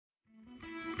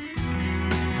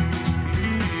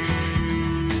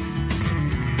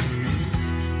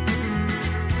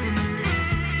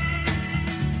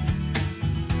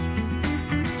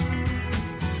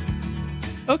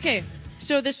Okay,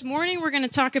 so this morning we're going to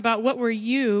talk about what were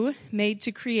you made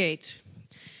to create.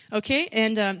 Okay,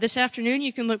 and this afternoon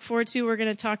you can look forward to, we're going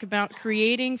to talk about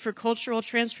creating for cultural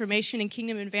transformation and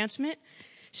kingdom advancement.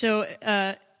 So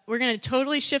we're going to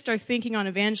totally shift our thinking on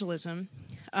evangelism.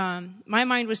 My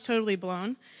mind was totally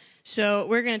blown. So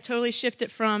we're going to totally shift it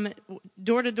from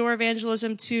door-to-door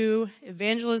evangelism to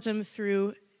evangelism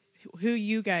through who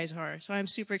you guys are. So I'm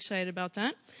super excited about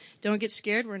that. Don't get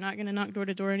scared. We're not going to knock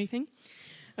door-to-door or anything.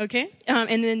 Okay,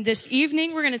 and then this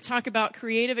evening we're going to talk about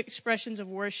creative expressions of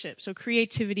worship, so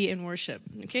creativity in worship,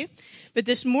 okay? But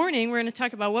this morning we're going to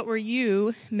talk about what were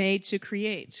you made to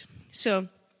create. So,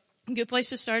 a good place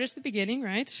to start is the beginning,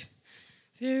 right?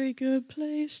 Very good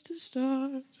place to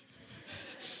start.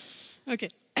 Okay,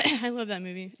 I love that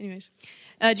movie. Anyways,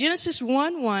 Genesis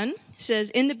 1:1 says,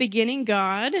 in the beginning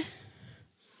God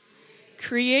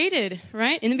created,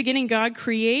 right? In the beginning God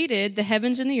created the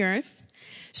heavens and the earth.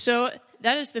 So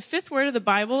that is the fifth word of the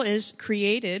Bible is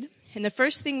created. And the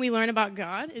first thing we learn about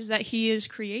God is that he is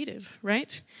creative,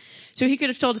 right? So he could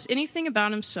have told us anything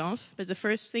about himself, but the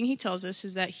first thing he tells us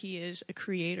is that he is a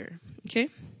creator, okay?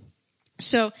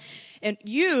 So, and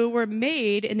you were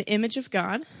made in the image of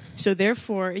God, so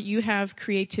therefore you have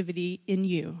creativity in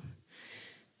you.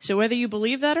 So whether you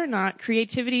believe that or not,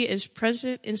 creativity is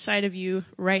present inside of you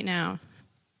right now.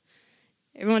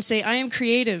 Everyone say, I am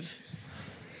creative.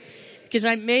 Because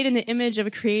I'm made in the image of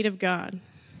a creative God.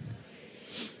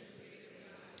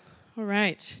 All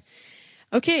right.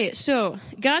 Okay, so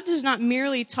God does not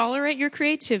merely tolerate your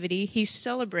creativity, he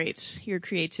celebrates your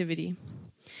creativity.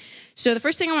 So the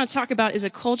first thing I want to talk about is a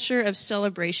culture of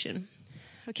celebration.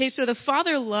 Okay, so the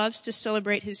Father loves to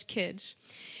celebrate his kids.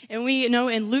 And we know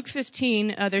in Luke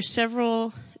 15, there's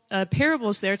several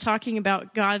parables there talking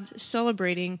about God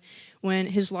celebrating when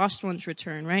his lost ones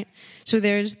return, right? So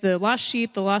there's the lost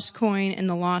sheep, the lost coin, and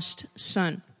the lost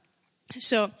son.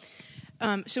 So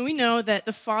we know that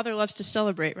the Father loves to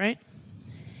celebrate, right?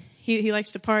 He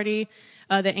likes to party.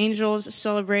 The angels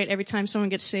celebrate every time someone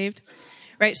gets saved,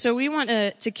 right? So we want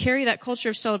to carry that culture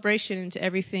of celebration into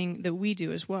everything that we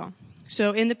do as well.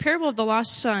 So in the parable of the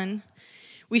lost son,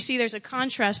 we see there's a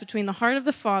contrast between the heart of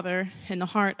the Father and the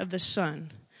heart of the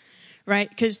Son. Right?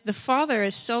 Because the father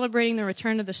is celebrating the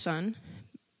return of the son,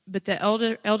 but the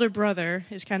elder brother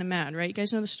is kind of mad, right? You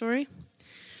guys know the story?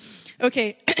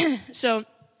 Okay, so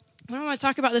what I want to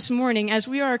talk about this morning, as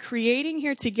we are creating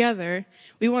here together,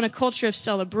 we want a culture of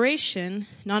celebration,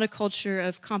 not a culture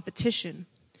of competition.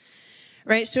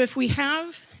 Right? So if we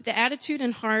have the attitude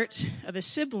and heart of a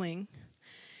sibling,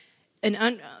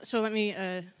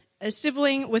 a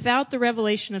sibling without the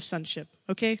revelation of sonship,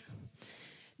 okay?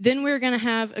 Then we're going to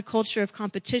have a culture of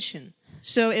competition.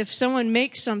 So if someone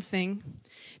makes something,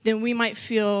 then we might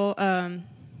feel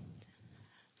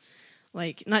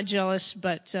like not jealous,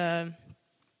 but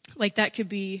like that could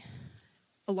be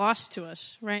a loss to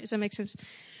us, right? Does that make sense?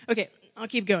 Okay, I'll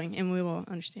keep going and we will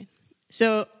understand.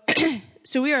 So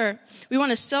we want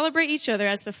to celebrate each other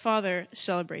as the Father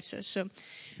celebrates us. So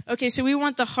we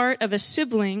want the heart of a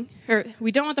sibling, or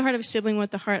we don't want the heart of a sibling, we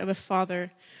want the heart of a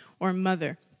father or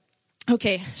mother.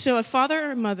 Okay, so a father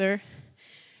or mother,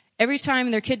 every time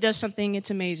their kid does something,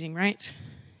 it's amazing, right?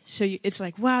 So it's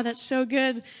like, wow, that's so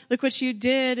good. Look what you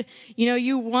did. You know,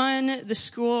 you won the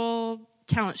school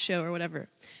talent show or whatever.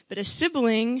 But a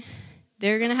sibling,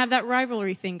 they're going to have that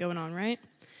rivalry thing going on, right?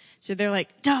 So they're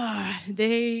like, duh,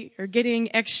 they are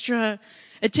getting extra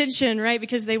attention, right?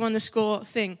 Because they won the school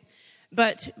thing.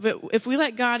 But if we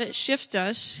let God shift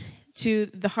us to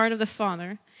the heart of the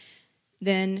Father,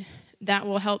 then that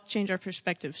will help change our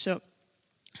perspective. So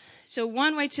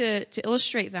one way to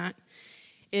illustrate that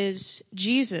is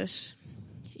Jesus.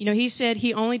 You know, he said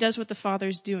he only does what the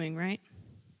Father's doing, right?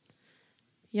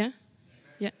 Yeah?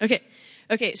 Yeah.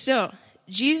 Okay, so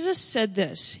Jesus said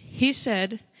this. He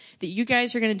said that you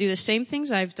guys are going to do the same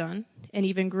things I've done and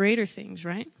even greater things,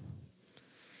 right?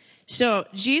 So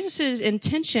Jesus'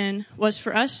 intention was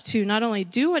for us to not only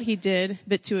do what he did,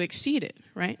 but to exceed it,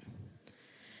 right?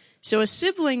 So a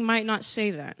sibling might not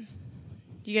say that.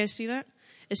 Do you guys see that?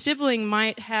 A sibling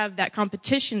might have that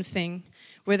competition thing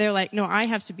where they're like, no, I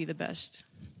have to be the best.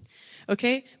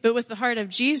 Okay? But with the heart of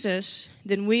Jesus,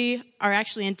 then we are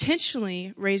actually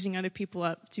intentionally raising other people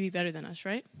up to be better than us,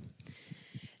 right?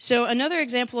 So another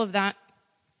example of that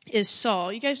is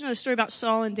Saul. You guys know the story about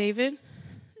Saul and David?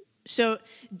 So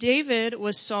David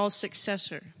was Saul's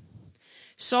successor.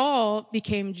 Saul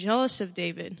became jealous of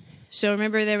David. So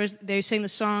remember they sang the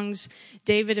songs,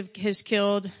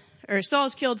 Saul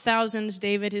has killed thousands,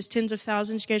 David his tens of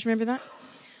thousands. You guys remember that?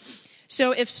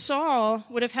 So if Saul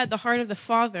would have had the heart of the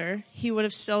Father, he would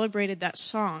have celebrated that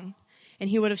song and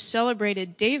he would have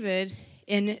celebrated David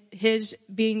in his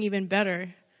being even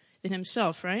better than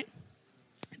himself, right?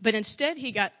 But instead,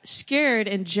 he got scared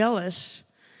and jealous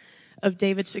of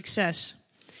David's success.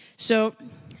 So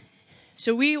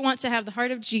we want to have the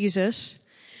heart of Jesus,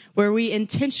 where we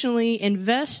intentionally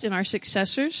invest in our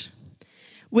successors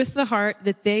with the heart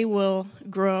that they will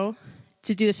grow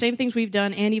to do the same things we've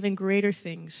done and even greater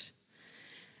things,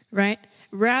 right?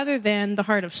 Rather than the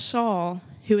heart of Saul,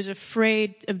 who was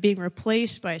afraid of being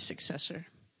replaced by a successor.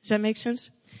 Does that make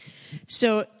sense?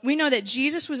 So we know that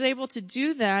Jesus was able to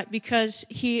do that because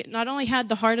he not only had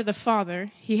the heart of the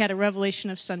Father, he had a revelation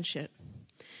of sonship.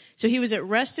 So he was at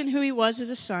rest in who he was as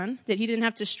a son, that he didn't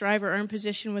have to strive or earn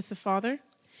position with the Father.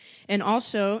 And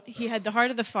also, he had the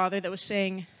heart of the Father that was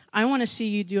saying, I want to see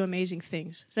you do amazing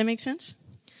things. Does that make sense?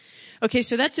 Okay,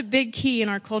 so that's a big key in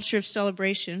our culture of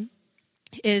celebration,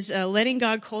 is letting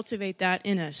God cultivate that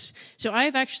in us. So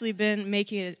I've actually been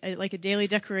making it like a daily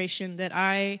declaration that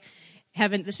I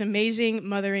have this amazing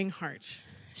mothering heart.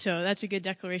 So that's a good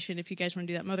declaration if you guys want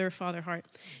to do that, mother or father heart,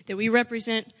 that we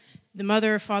represent the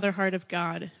mother or father heart of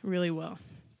God really well.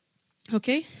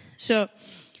 Okay? So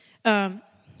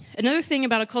another thing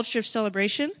about a culture of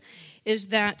celebration is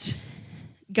that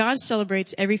God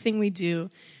celebrates everything we do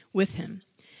with him.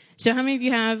 So how many of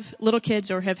you have little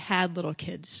kids or have had little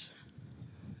kids?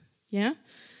 Yeah?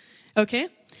 Okay.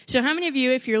 So how many of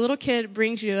you, if your little kid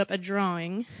brings you up a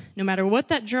drawing, no matter what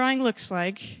that drawing looks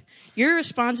like, your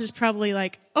response is probably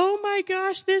like, oh my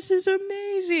gosh, this is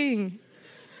amazing.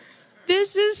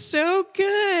 This is so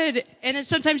good. And then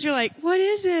sometimes you're like, what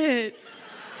is it?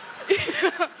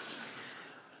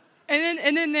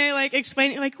 And then they like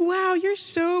explain it like, wow, you're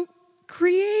so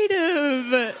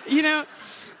creative, you know?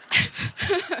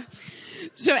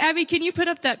 So Abby, can you put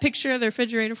up that picture of the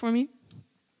refrigerator for me?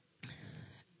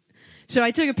 So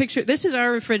I took a picture. This is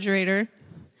our refrigerator.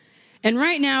 And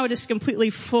right now it is completely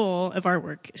full of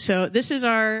artwork. So this is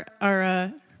our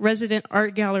resident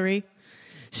art gallery.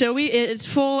 So it's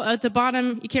full at the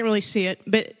bottom. You can't really see it,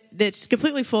 but it's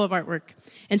completely full of artwork.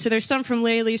 And so there's some from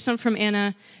Laylee, some from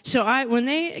Anna. So when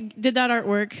they did that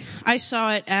artwork, I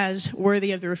saw it as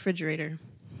worthy of the refrigerator.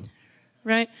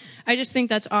 Right? I just think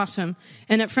that's awesome.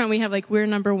 And up front we have like, we're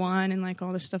number one and like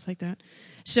all this stuff like that.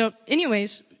 So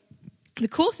anyways, the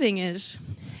cool thing is,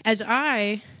 as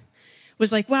I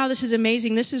was like, wow, this is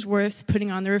amazing. This is worth putting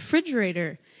on the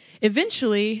refrigerator.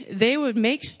 Eventually, they would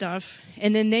make stuff,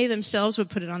 and then they themselves would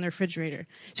put it on the refrigerator.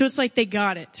 So it's like they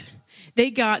got it. They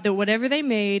got that whatever they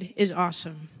made is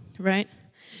awesome, right?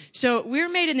 So we're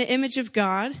made in the image of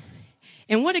God.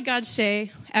 And what did God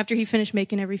say after he finished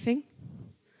making everything?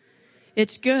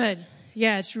 It's good.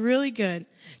 Yeah, it's really good.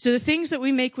 So the things that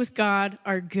we make with God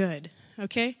are good,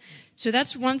 okay? So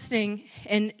that's one thing.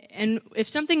 And if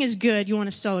something is good, you want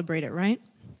to celebrate it, right?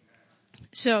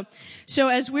 So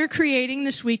as we're creating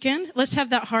this weekend, let's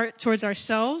have that heart towards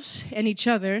ourselves and each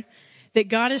other, that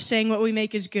God is saying what we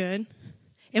make is good,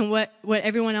 and what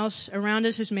everyone else around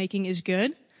us is making is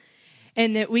good,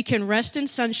 and that we can rest in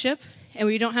sonship, and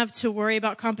we don't have to worry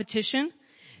about competition,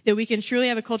 that we can truly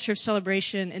have a culture of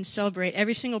celebration and celebrate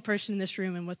every single person in this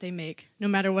room and what they make, no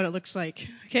matter what it looks like,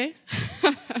 okay?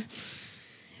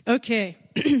 Okay.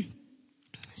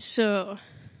 So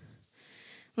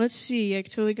let's see. I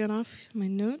totally got off my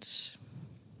notes.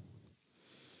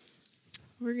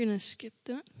 We're going to skip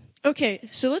that. Okay,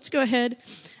 so let's go ahead.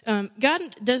 God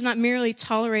does not merely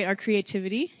tolerate our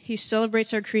creativity. He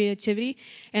celebrates our creativity.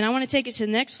 And I want to take it to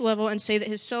the next level and say that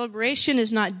his celebration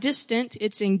is not distant,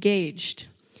 it's engaged.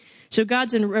 So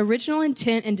God's original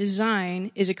intent and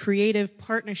design is a creative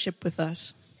partnership with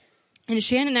us. And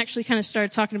Shannon actually kind of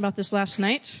started talking about this last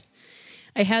night.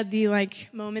 I had the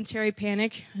momentary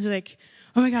panic. I was like,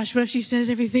 oh my gosh, what if she says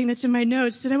everything that's in my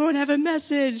notes, then I won't have a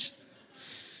message?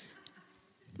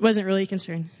 Wasn't really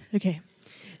concerned. Okay.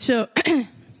 So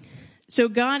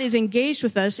God is engaged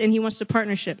with us, and he wants to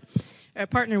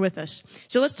partner with us.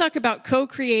 So let's talk about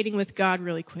co-creating with God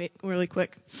really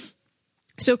quick.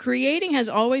 So creating has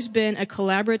always been a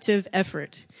collaborative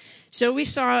effort. So we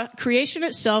saw creation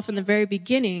itself in the very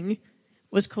beginning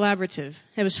was collaborative.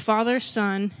 It was Father,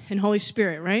 Son, and Holy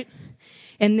Spirit, right?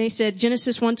 And they said,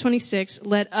 Genesis 1:26,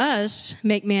 let us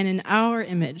make man in our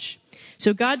image.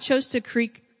 So God chose to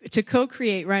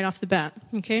co-create right off the bat,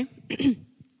 okay?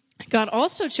 God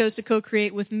also chose to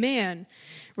co-create with man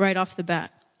right off the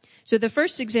bat. So the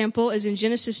first example is in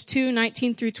Genesis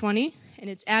 2:19 through 20, and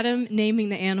it's Adam naming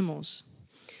the animals.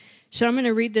 So I'm going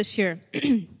to read this here.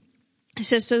 It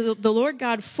says, so the Lord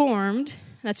God formed,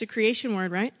 that's a creation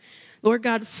word, right? Lord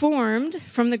God formed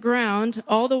from the ground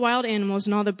all the wild animals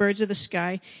and all the birds of the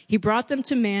sky. He brought them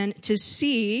to man to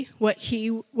see what he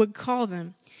would call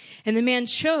them. And the man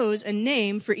chose a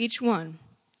name for each one.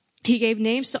 He gave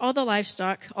names to all the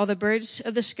livestock, all the birds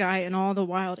of the sky, and all the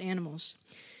wild animals.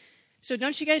 So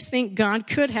don't you guys think God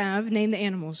could have named the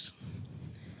animals?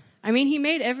 I mean, he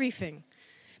made everything.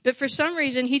 But for some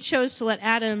reason, he chose to let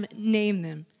Adam name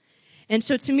them. And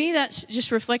so to me, that's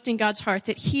just reflecting God's heart,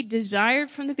 that he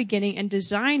desired from the beginning and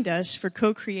designed us for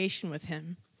co-creation with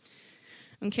him.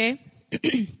 Okay?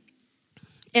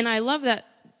 And I love that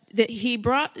he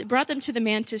brought them to the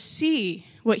man to see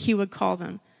what he would call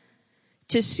them.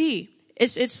 To see.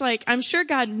 It's like, I'm sure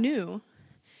God knew,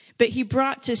 but he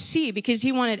brought to see because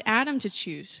he wanted Adam to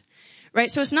choose. Right?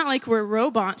 So it's not like we're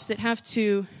robots that have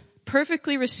to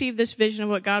perfectly receive this vision of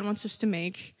what God wants us to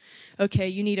make. Okay,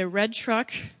 you need a red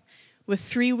truck with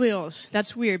 3 wheels.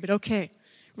 That's weird, but okay.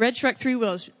 Red truck, 3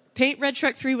 wheels. Paint red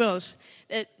truck, 3 wheels.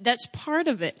 That's part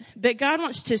of it. But God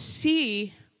wants to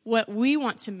see what we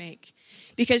want to make.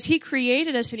 Because he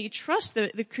created us and he trusts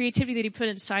the creativity that he put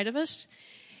inside of us.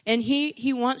 And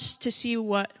he wants to see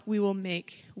what we will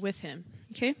make with him.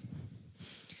 Okay?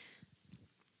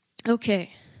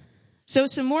 Okay. So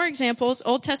some more examples,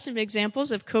 Old Testament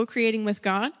examples of co-creating with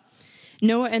God.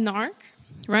 Noah and the ark,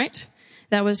 right?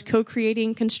 That was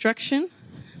co-creating construction.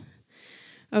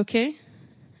 Okay.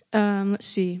 Let's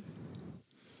see.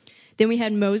 Then we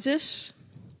had Moses.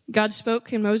 God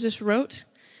spoke and Moses wrote.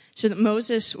 So that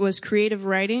Moses was creative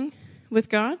writing with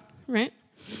God, right?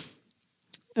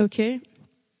 Okay.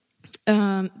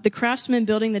 The craftsmen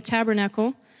building the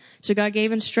tabernacle. So God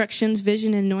gave instructions,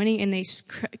 vision, and anointing, and they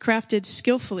crafted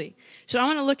skillfully. So I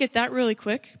want to look at that really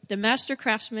quick. The master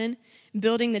craftsman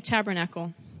building the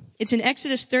tabernacle. It's in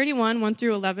Exodus 31, 1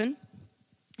 through 11.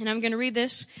 And I'm going to read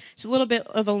this. It's a little bit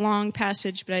of a long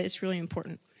passage, but it's really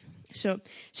important. So it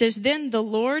says, Then the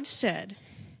Lord said,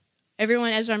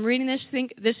 everyone, as I'm reading this,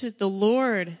 think this is the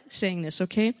Lord saying this,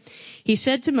 okay? He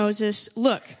said to Moses,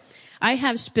 Look, I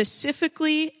have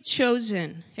specifically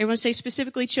chosen. Everyone say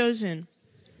specifically chosen.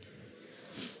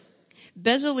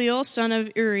 Bezaleel, son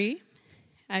of Uri.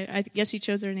 I guess he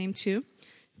chose their name too.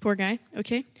 Poor guy.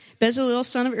 Okay. Bezaleel,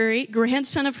 son of Uri,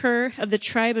 grandson of Hur of the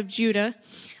tribe of Judah.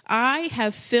 I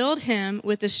have filled him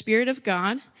with the Spirit of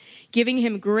God, giving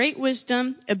him great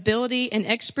wisdom, ability, and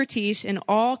expertise in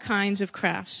all kinds of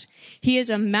crafts. He is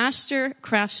a master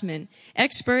craftsman,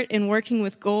 expert in working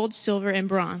with gold, silver, and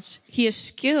bronze. He is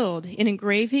skilled in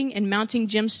engraving and mounting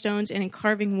gemstones and in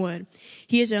carving wood.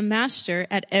 He is a master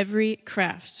at every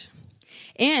craft.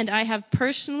 And I have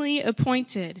personally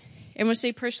appointed, everyone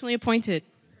say personally appointed,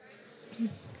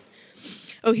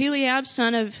 Oholiab,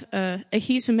 son of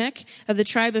Ahisamach of the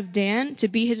tribe of Dan, to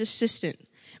be his assistant.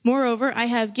 Moreover, I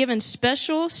have given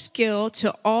special skill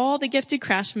to all the gifted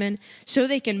craftsmen so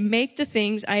they can make the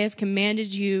things I have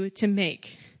commanded you to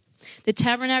make. The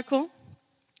tabernacle,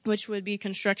 which would be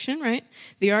construction, right?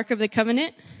 The Ark of the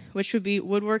Covenant, which would be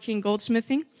woodworking,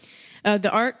 goldsmithing.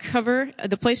 The ark cover,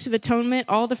 the place of atonement,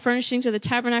 all the furnishings of the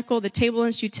tabernacle, the table and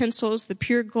its utensils, the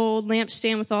pure gold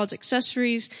lampstand with all its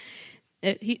accessories.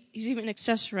 He's even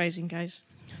accessorizing, guys.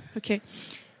 Okay.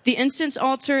 The incense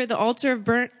altar, the altar of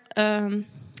burnt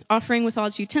offering with all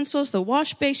its utensils, the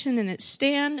wash basin and its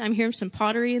stand. I'm hearing some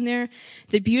pottery in there.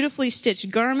 The beautifully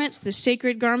stitched garments, the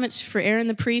sacred garments for Aaron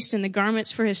the priest, and the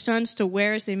garments for his sons to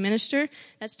wear as they minister.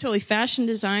 That's totally fashion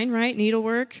design, right?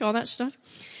 Needlework, all that stuff.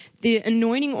 The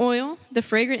anointing oil, the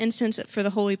fragrant incense for the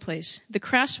holy place. The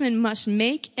craftsman must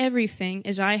make everything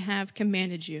as I have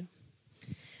commanded you.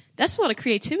 That's a lot of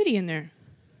creativity in there,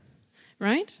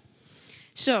 right?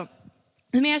 So,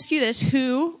 let me ask you this.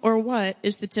 Who or what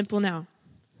is the temple now?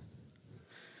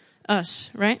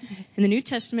 Us, right? In the New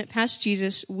Testament, past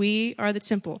Jesus, we are the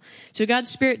temple. So God's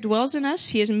Spirit dwells in us.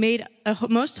 He has made a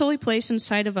most holy place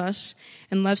inside of us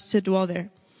and loves to dwell there.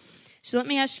 So let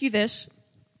me ask you this.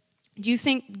 Do you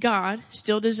think God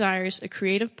still desires a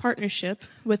creative partnership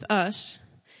with us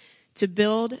to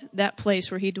build that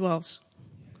place where he dwells?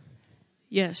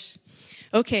 Yes.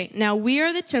 Okay, now we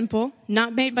are the temple,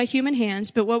 not made by human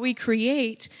hands, but what we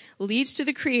create leads to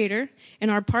the Creator, and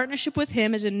our partnership with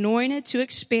him is anointed to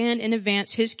expand and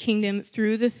advance his kingdom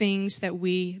through the things that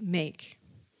we make.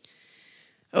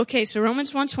 Okay, so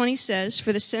Romans 1:20 says,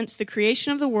 For since the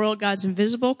creation of the world, God's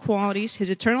invisible qualities, his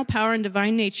eternal power and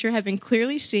divine nature have been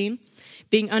clearly seen,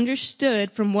 being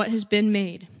understood from what has been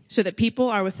made, so that people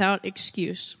are without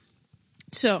excuse.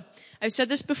 So, I've said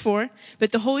this before,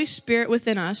 but the Holy Spirit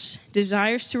within us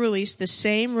desires to release the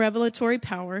same revelatory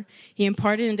power he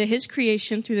imparted into his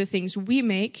creation through the things we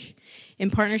make in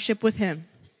partnership with him.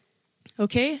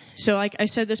 Okay? So like I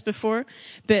said this before,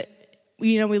 but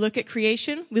we look at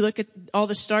creation, we look at all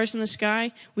the stars in the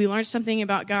sky, we learn something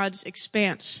about God's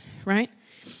expanse, right?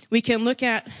 We can look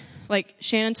at, like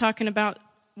Shannon talking about,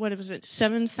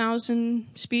 7,000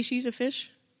 species of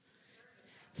fish?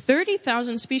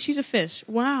 30,000 species of fish.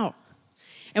 Wow.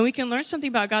 And we can learn something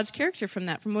about God's character from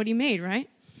that, from what he made, right?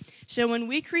 So when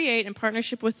we create in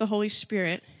partnership with the Holy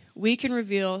Spirit, we can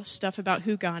reveal stuff about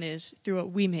who God is through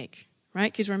what we make,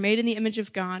 right? Because we're made in the image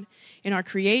of God, and our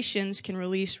creations can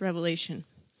release revelation.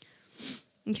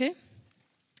 Okay?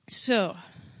 So,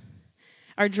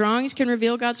 our drawings can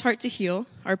reveal God's heart to heal.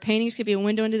 Our paintings can be a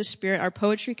window into the Spirit. Our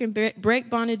poetry can break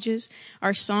bondages.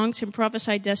 Our songs can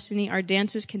prophesy destiny. Our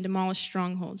dances can demolish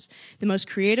strongholds. The most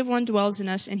creative one dwells in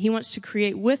us, and he wants to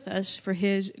create with us for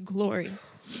his glory.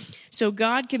 So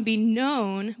God can be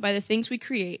known by the things we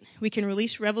create. We can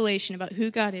release revelation about who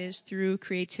God is through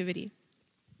creativity.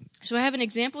 So I have an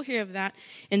example here of that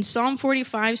in Psalm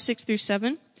 45, 6 through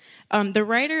 7. The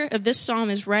writer of this psalm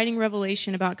is writing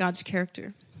revelation about God's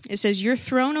character. It says, "Your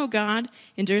throne, O God,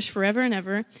 endures forever and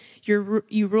ever. You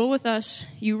rule with us.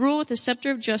 You rule with the scepter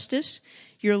of justice.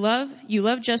 You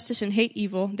love justice and hate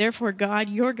evil. Therefore, God,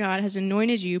 your God, has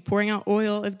anointed you, pouring out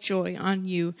oil of joy on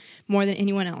you more than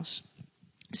anyone else."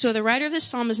 So the writer of this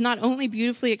psalm is not only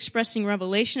beautifully expressing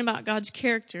revelation about God's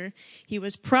character, he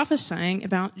was prophesying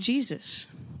about Jesus,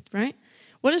 right?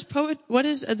 What is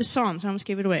the Psalms? I almost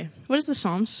gave it away. What is the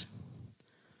Psalms?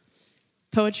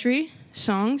 Poetry,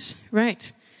 songs,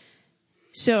 right.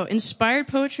 So inspired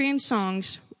poetry and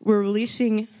songs were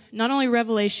releasing not only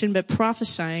revelation, but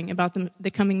prophesying about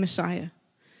the coming Messiah.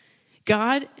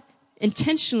 God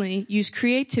intentionally used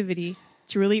creativity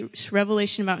to release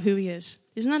revelation about who he is.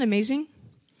 Isn't that amazing?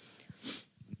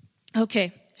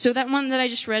 Okay, so that one that I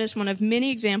just read is one of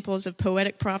many examples of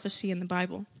poetic prophecy in the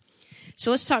Bible.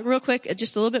 So let's talk real quick,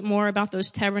 just a little bit more about those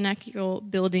tabernacle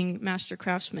building master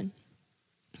craftsmen.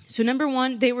 So number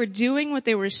one, they were doing what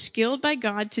they were skilled by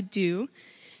God to do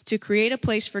to create a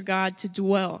place for God to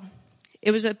dwell.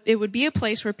 It would be a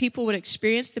place where people would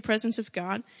experience the presence of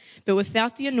God, but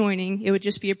without the anointing, it would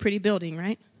just be a pretty building,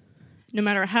 right? No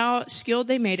matter how skilled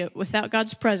they made it, without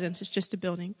God's presence, it's just a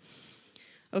building.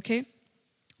 Okay?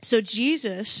 So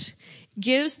Jesus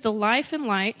gives the life and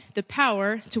light, the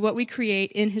power to what we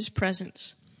create in his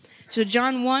presence. So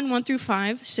John 1, 1 through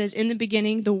 5 says, "In the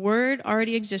beginning, the Word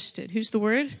already existed." Who's the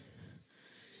Word?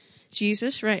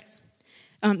 Jesus, right.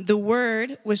 The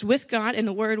Word was with God, and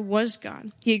the Word was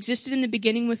God. He existed in the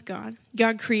beginning with God.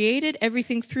 God created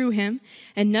everything through him,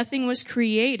 and nothing was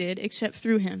created except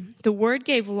through him. The Word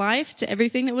gave life to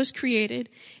everything that was created,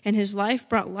 and his life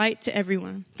brought light to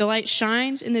everyone. The light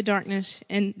shines in the darkness,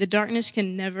 and the darkness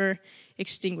can never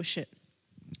extinguish it.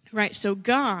 Right, so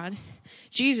God,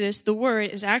 Jesus, the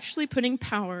Word, is actually putting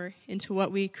power into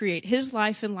what we create. His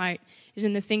life and light is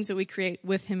in the things that we create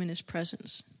with him in his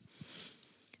presence.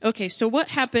 Okay, so what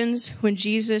happens when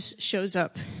Jesus shows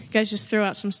up? You guys just throw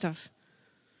out some stuff.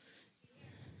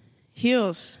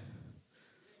 Heals.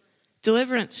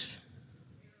 Deliverance.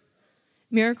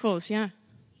 Miracles, yeah.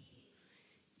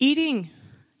 Eating.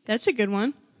 That's a good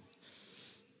one.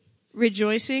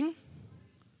 Rejoicing.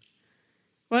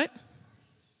 What?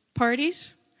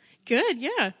 Parties. Good,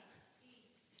 yeah.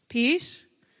 Peace.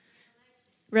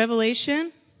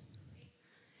 Revelation.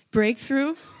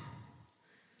 Breakthrough.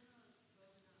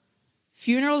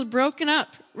 Funerals broken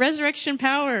up. Resurrection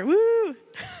power. Woo!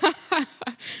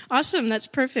 Awesome. That's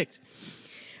perfect.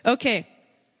 Okay.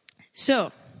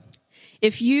 So,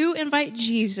 if you invite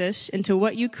Jesus into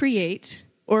what you create,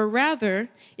 or rather,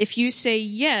 if you say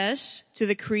yes to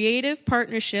the creative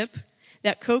partnership,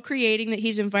 that co-creating that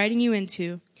he's inviting you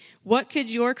into, what could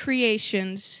your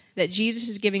creations that Jesus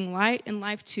is giving light and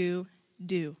life to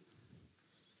do?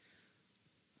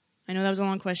 I know that was a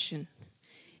long question.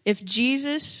 If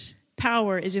Jesus'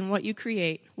 power is in what you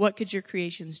create, what could your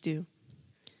creations do?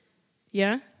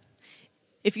 Yeah?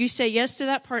 If you say yes to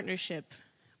that partnership,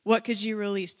 what could you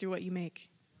release through what you make?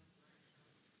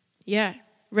 Yeah.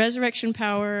 Resurrection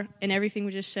power and everything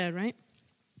we just said, right?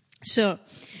 So,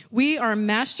 we are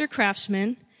master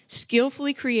craftsmen,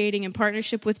 skillfully creating in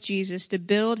partnership with Jesus to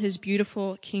build his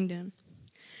beautiful kingdom.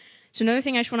 So another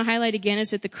thing I just want to highlight again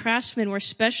is that the craftsmen were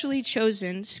specially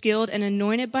chosen, skilled, and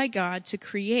anointed by God to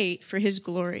create for his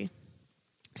glory.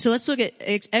 So let's look at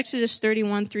Exodus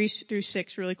 31, 3 through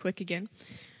 6 really quick again.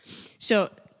 So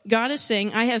God is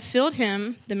saying, "I have filled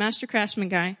him," the master craftsman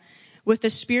guy, "with the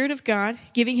Spirit of God,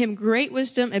 giving him great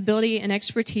wisdom, ability, and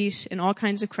expertise in all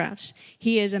kinds of crafts.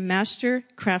 He is a master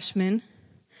craftsman."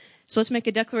 So let's make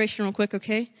a declaration real quick,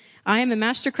 okay? I am a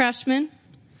master craftsman,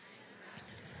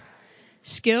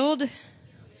 skilled,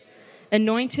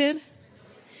 anointed,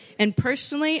 and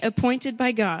personally appointed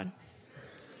by God.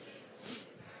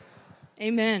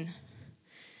 Amen.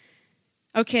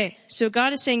 Okay, so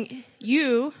God is saying,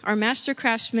 you are master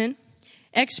craftsmen,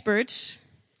 experts.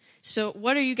 So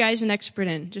what are you guys an expert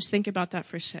in? Just think about that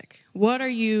for a sec. What are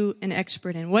you an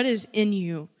expert in? What is in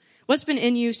you? What's been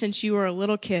in you since you were a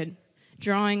little kid?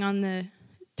 Drawing on the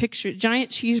picture, giant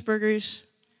cheeseburgers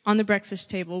on the breakfast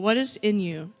table. What is in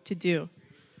you to do?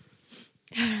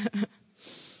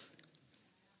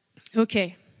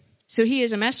 Okay. So he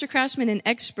is a master craftsman and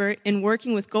expert in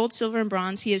working with gold, silver, and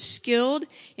bronze. He is skilled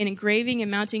in engraving and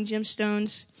mounting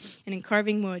gemstones and in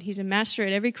carving wood. He's a master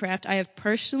at every craft. I have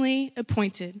personally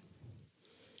appointed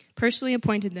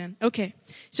them. Okay.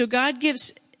 So God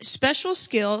gives special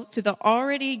skill to the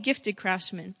already gifted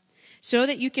craftsman so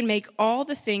that you can make all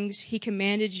the things he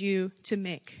commanded you to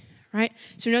make, right?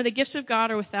 So know the gifts of God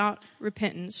are without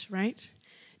repentance, right?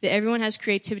 That everyone has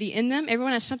creativity in them.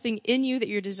 Everyone has something in you that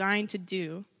you're designed to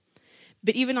do.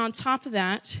 But even on top of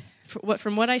that,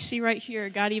 from what I see right here,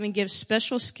 God even gives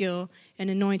special skill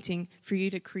and anointing for you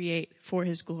to create for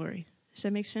his glory. Does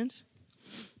that make sense?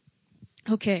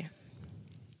 Okay.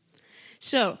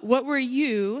 So, what were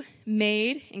you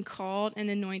made and called and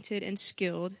anointed and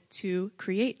skilled to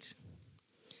create?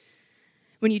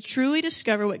 When you truly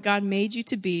discover what God made you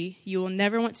to be, you will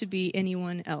never want to be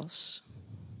anyone else.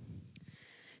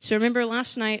 So remember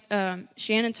last night,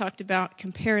 Shannon talked about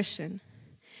comparison.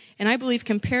 And I believe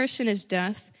comparison is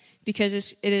death because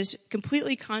it is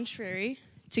completely contrary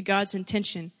to God's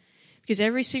intention. Because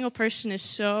every single person is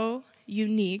so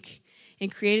unique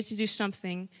and created to do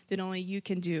something that only you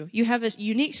can do. You have a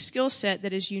unique skill set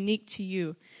that is unique to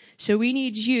you. So we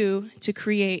need you to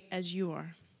create as you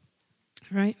are.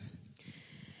 Right?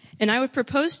 And I would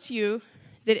propose to you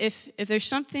that if there's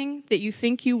something that you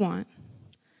think you want,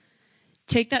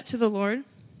 take that to the Lord.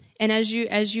 And as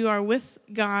you are with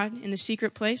God in the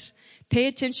secret place, pay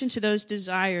attention to those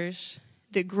desires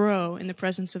that grow in the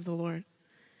presence of the Lord.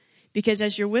 Because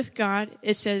as you're with God,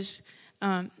 it says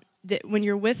that when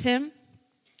you're with him,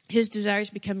 his desires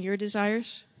become your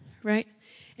desires, right?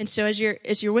 And so as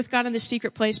you're with God in the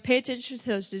secret place, pay attention to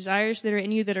those desires that are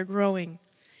in you that are growing.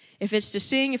 If it's to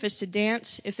sing, if it's to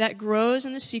dance, if that grows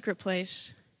in the secret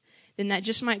place, then that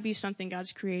just might be something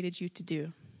God's created you to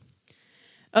do.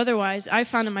 Otherwise, I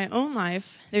found in my own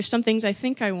life, there's some things I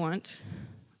think I want.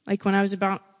 Like when I was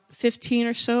about 15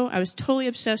 or so, I was totally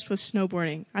obsessed with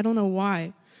snowboarding. I don't know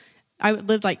why. I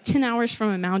lived like 10 hours from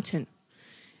a mountain,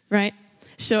 right?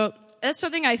 So that's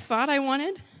something I thought I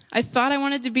wanted. I thought I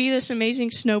wanted to be this amazing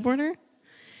snowboarder.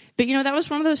 But that was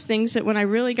one of those things that when I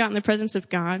really got in the presence of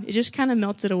God, it just kind of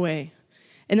melted away.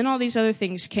 And then all these other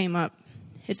things came up.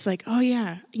 It's like, oh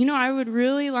yeah, I would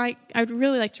really like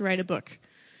to write a book.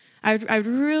 I'd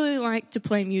really like to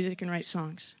play music and write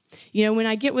songs. When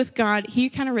I get with God, he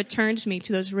kind of returns me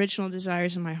to those original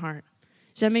desires in my heart.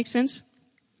 Does that make sense?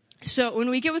 So when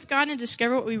we get with God and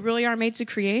discover what we really are made to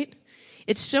create,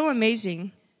 it's so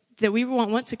amazing that we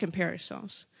won't want to compare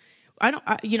ourselves.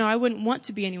 I wouldn't want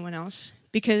to be anyone else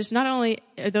because not only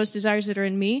are those desires that are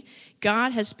in me,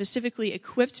 God has specifically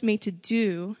equipped me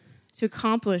to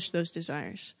accomplish those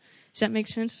desires. Does that make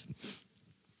sense?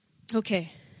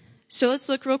 Okay. So let's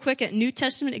look real quick at New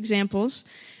Testament examples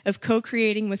of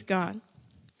co-creating with God.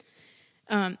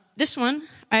 This one,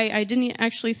 I didn't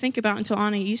actually think about until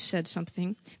Anais said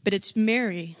something, but it's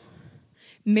Mary.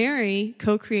 Mary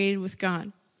co-created with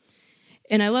God.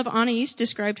 And I love Anais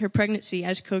described her pregnancy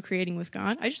as co-creating with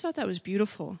God. I just thought that was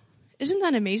beautiful. Isn't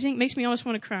that amazing? It makes me almost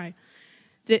want to cry.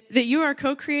 That you are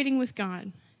co-creating with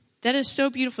God. That is so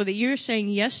beautiful that you're saying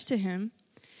yes to him.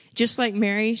 Just like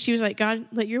Mary, she was like, God,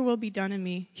 let your will be done in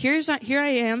me. Here I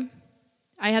am.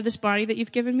 I have this body that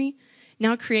you've given me.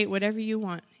 Now create whatever you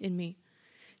want in me.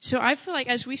 So I feel like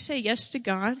as we say yes to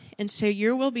God and say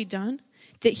your will be done,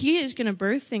 that he is going to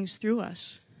birth things through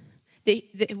us.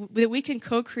 That we can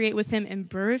co-create with him and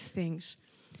birth things.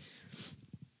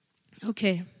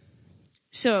 Okay.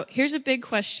 So here's a big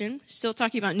question. Still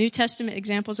talking about New Testament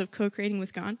examples of co-creating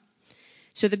with God.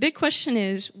 So the big question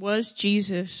is, was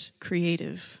Jesus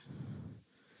creative?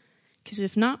 Because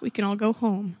if not, we can all go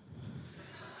home.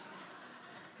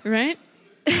 Right?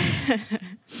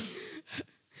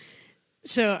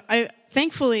 So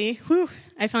thankfully,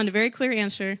 I found a very clear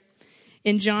answer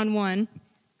in John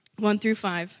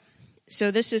 1:1-5.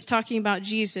 So this is talking about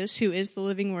Jesus, who is the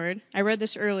living Word. I read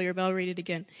this earlier, but I'll read it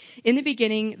again. In the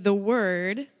beginning, the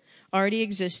Word already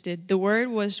existed. The Word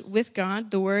was with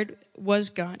God. The Word was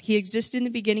God. He existed in the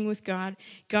beginning with God.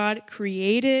 God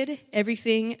created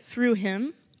everything through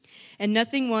him, and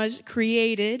nothing was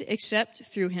created except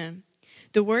through him.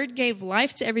 The Word gave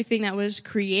life to everything that was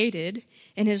created,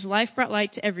 and his life brought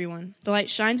light to everyone. The light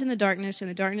shines in the darkness, and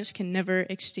the darkness can never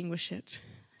extinguish it.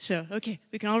 So, okay,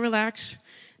 we can all relax.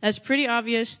 That's pretty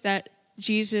obvious that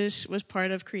Jesus was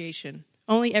part of creation.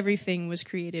 Only everything was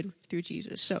created through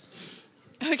Jesus. So,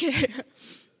 okay.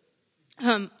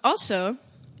 Also,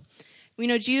 we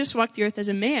know Jesus walked the earth as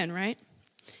a man, right?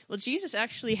 Well, Jesus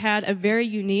actually had a very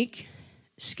unique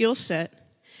skill set.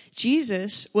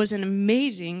 Jesus was an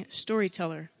amazing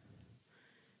storyteller.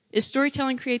 Is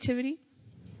storytelling creativity?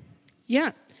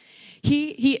 Yeah.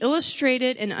 He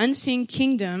illustrated an unseen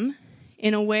kingdom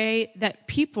in a way that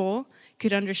people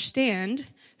could understand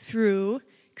through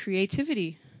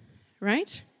creativity,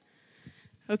 right?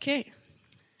 Okay.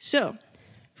 So,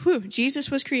 Jesus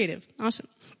was creative. Awesome.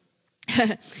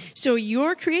 So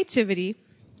your creativity,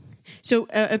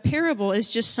 a parable is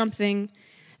just something,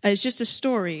 it's just a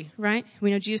story, right?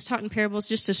 We know Jesus taught in parables,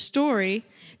 just a story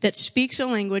that speaks a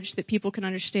language that people can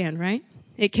understand, right?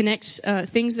 It connects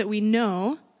things that we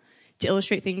know to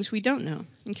illustrate things we don't know,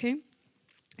 okay?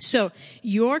 So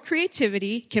your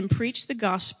creativity can preach the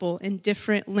gospel in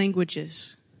different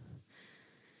languages.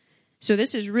 So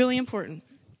this is really important.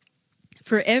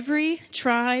 For every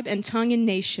tribe and tongue and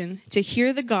nation to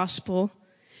hear the gospel,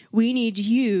 we need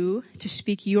you to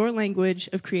speak your language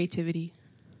of creativity.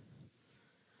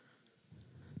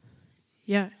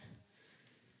 Yeah.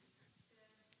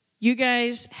 You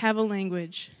guys have a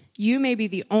language. You may be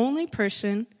the only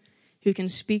person who can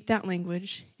speak that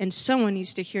language, and someone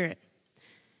needs to hear it.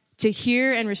 To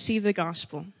hear and receive the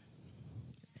gospel.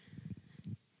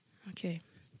 Okay.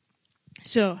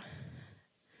 So,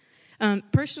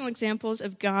 personal examples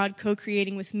of God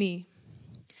co-creating with me.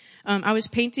 I was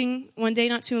painting one day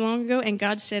not too long ago, and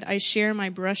God said, I share my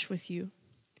brush with you.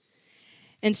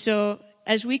 And so,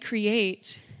 as we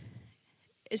create,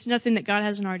 it's nothing that God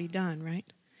hasn't already done, right?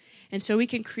 And so we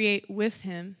can create with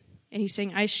him, and he's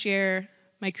saying, I share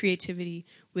my creativity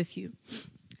with you.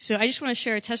 So I just want to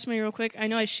share a testimony real quick. I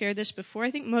know I shared this before.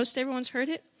 I think most everyone's heard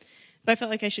it, but I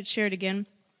felt like I should share it again.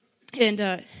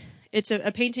 And it's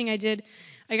a painting I did.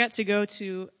 I got to go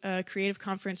to a creative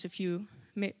conference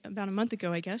about a month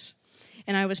ago, I guess.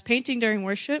 And I was painting during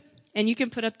worship. And you can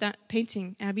put up that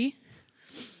painting, Abby.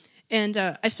 And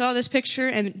I saw this picture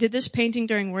and did this painting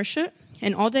during worship.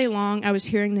 And all day long, I was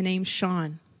hearing the name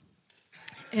Sean.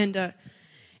 And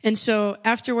so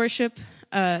after worship,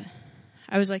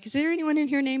 I was like, is there anyone in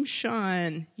here named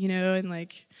Sean? And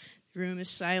like, the room is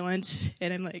silent.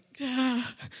 And I'm like,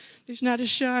 there's not a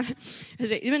Sean.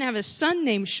 They even have a son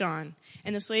named Sean.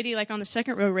 And this lady, like on the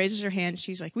second row, raises her hand.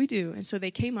 She's like, we do. And so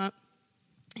they came up.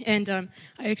 And I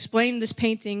explained this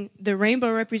painting. The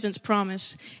rainbow represents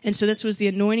promise. And so this was the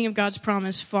anointing of God's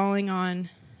promise falling on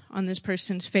this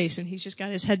person's face. And he's just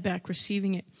got his head back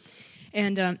receiving it.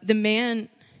 And the man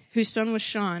whose son was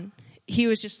Sean, he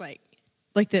was just like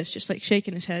this, just like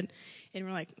shaking his head. And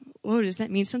we're like, whoa, does that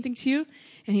mean something to you?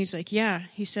 And he's like, yeah.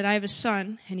 He said, I have a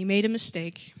son, and he made a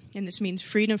mistake, and this means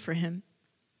freedom for him.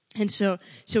 And so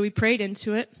we prayed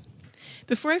into it.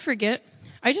 Before I forget,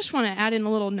 I just want to add in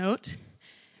a little note.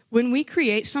 When we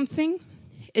create something,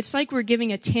 it's like we're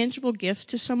giving a tangible gift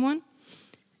to someone,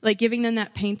 like giving them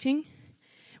that painting.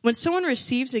 When someone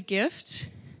receives a gift,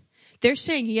 they're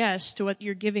saying yes to what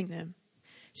you're giving them.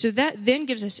 So that then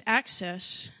gives us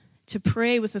access to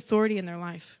pray with authority in their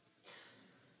life.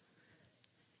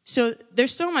 So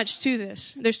there's so much to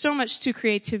this. There's so much to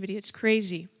creativity. It's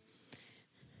crazy.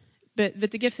 But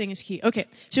the gift thing is key. Okay.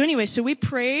 So anyway, so we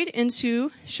prayed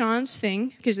into Sean's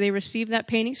thing because they received that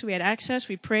painting. So we had access.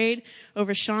 We prayed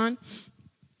over Sean.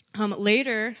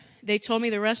 Later, they told me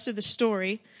the rest of the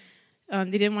story. They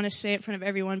didn't want to say it in front of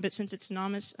everyone, but since it's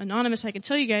anonymous, I can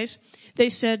tell you guys. They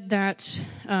said that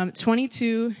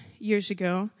 22 years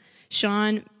ago,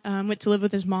 Sean went to live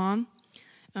with his mom.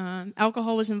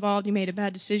 Alcohol was involved. He made a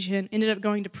bad decision, ended up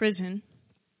going to prison.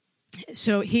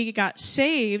 So he got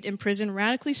saved in prison,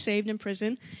 radically saved in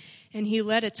prison, and he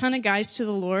led a ton of guys to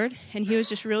the Lord, and he was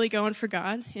just really going for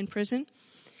God in prison.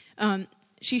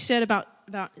 She said about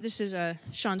this is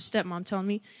Sean's stepmom telling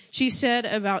me, she said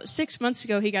about 6 months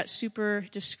ago he got super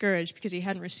discouraged because he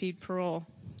hadn't received parole,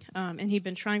 and he'd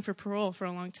been trying for parole for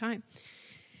a long time.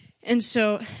 And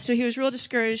so he was real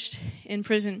discouraged in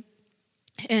prison.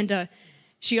 And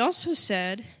she also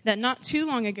said that not too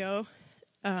long ago,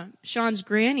 Sean's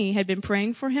granny had been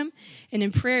praying for him, and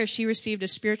in prayer she received a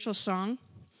spiritual song.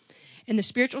 And the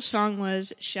spiritual song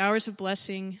was showers of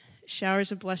blessing,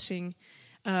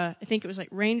 I think it was like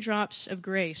raindrops of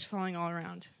grace falling all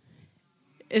around.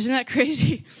 Isn't that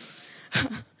crazy?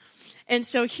 And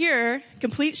so here,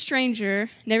 complete stranger,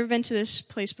 never been to this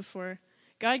place before,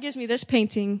 God gives me this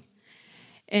painting,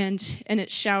 and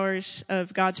it's showers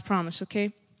of God's promise,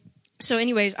 okay? So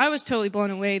anyways, I was totally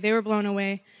blown away. They were blown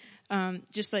away.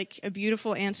 Just like a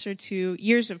beautiful answer to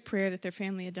years of prayer that their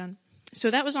family had done.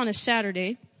 So that was on a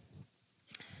Saturday.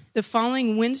 The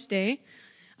following Wednesday,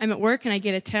 I'm at work and I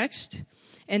get a text.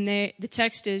 And the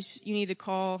text is, you need to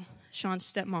call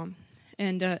Sean's stepmom.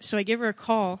 And so I give her a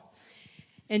call.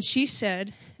 And she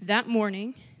said that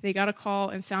morning they got a call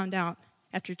and found out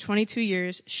after 22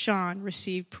 years, Sean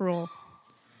received parole.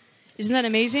 Isn't that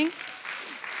amazing?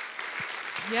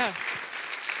 Yeah.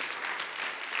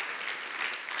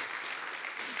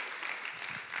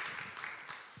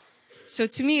 So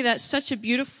to me, that's such a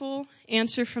beautiful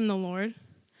answer from the Lord.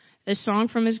 A song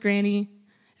from his granny,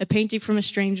 a painting from a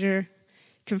stranger,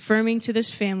 confirming to this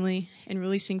family and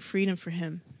releasing freedom for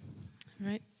him.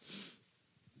 Right?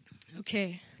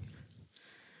 Okay.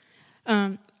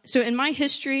 So in my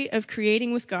history of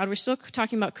creating with God, we're still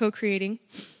talking about co-creating.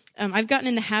 I've gotten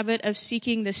in the habit of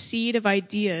seeking the seed of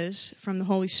ideas from the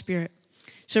Holy Spirit.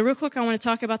 So real quick, I want to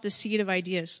talk about the seed of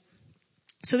ideas.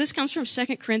 So this comes from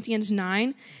 2 Corinthians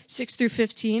 9, 6 through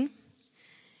 15.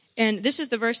 And this is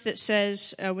the verse that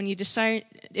says, when you decide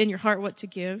in your heart what to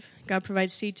give, God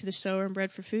provides seed to the sower and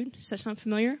bread for food. Does that sound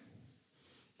familiar?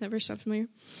 That verse sound familiar?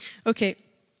 Okay.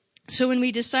 So when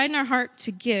we decide in our heart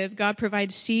to give, God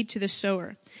provides seed to the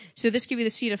sower. So this could be the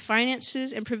seed of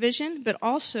finances and provision, but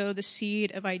also the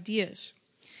seed of ideas.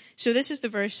 So this is the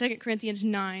verse, 2 Corinthians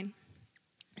 9,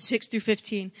 6 through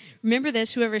 15. Remember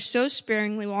this, whoever sows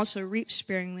sparingly will also reap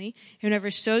sparingly, and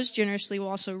whoever sows generously will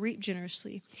also reap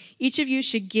generously. Each of you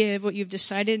should give what you've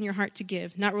decided in your heart to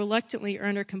give, not reluctantly or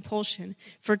under compulsion,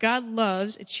 for God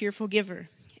loves a cheerful giver.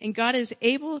 And God is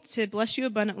able to bless you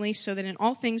abundantly so that in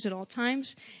all things at all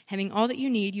times, having all that you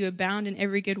need, you abound in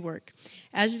every good work.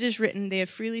 As it is written, they have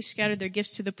freely scattered their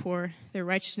gifts to the poor, their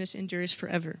righteousness endures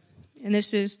forever. And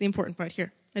this is the important part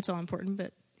here. That's all important,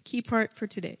 but key part for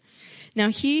today. Now,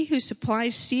 he who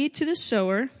supplies seed to the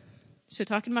sower, so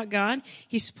talking about God,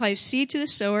 he supplies seed to the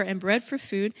sower and bread for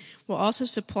food, will also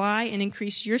supply and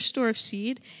increase your store of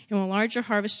seed and will enlarge your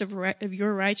harvest of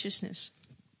your righteousness.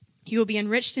 You will be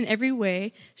enriched in every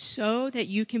way so that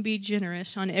you can be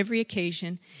generous on every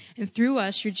occasion. And through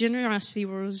us, your generosity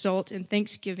will result in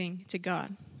thanksgiving to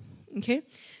God. Okay?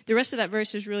 The rest of that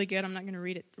verse is really good. I'm not going to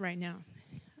read it right now.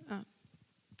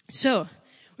 So,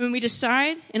 when we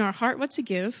decide in our heart what to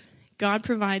give, God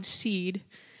provides seed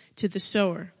to the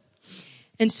sower.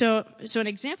 And so an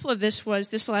example of this was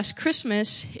this last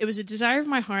Christmas. It was a desire of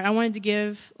my heart. I wanted to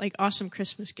give like awesome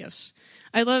Christmas gifts.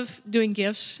 I love doing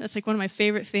gifts. That's like one of my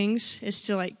favorite things is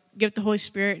to like give the Holy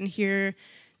Spirit and hear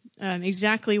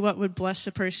exactly what would bless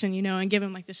a person, you know, and give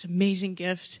them like this amazing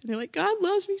gift. And they're like, God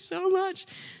loves me so much.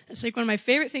 That's like one of my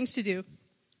favorite things to do.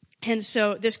 And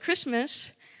so this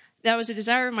Christmas, that was a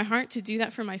desire of my heart to do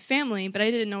that for my family, but I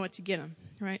didn't know what to get them,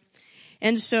 right?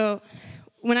 And so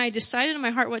when I decided in my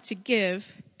heart what to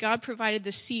give, God provided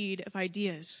the seed of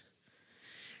ideas,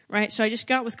 right? So I just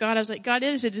got with God. I was like, God,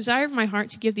 it is a desire of my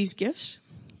heart to give these gifts.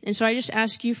 And so I just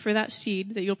ask you for that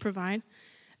seed that you'll provide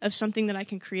of something that I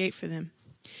can create for them.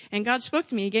 And God spoke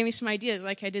to me. He gave me some ideas.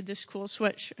 Like I did this cool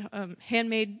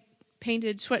handmade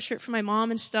painted sweatshirt for my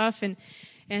mom and stuff. And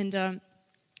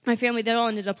my family, they all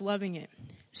ended up loving it.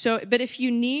 So, but if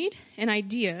you need an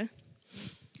idea,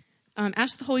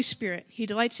 ask the Holy Spirit. He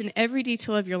delights in every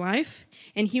detail of your life,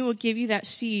 and he will give you that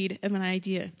seed of an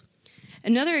idea.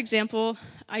 Another example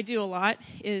I do a lot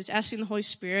is asking the Holy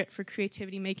Spirit for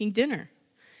creativity making dinner.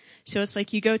 So it's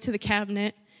like you go to the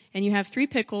cabinet and you have 3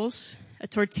 pickles, a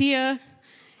tortilla,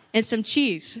 and some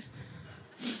cheese.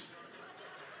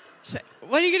 So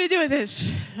what are you going to do with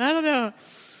this? I don't know.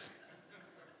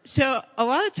 So a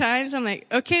lot of times I'm like,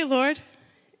 okay, Lord,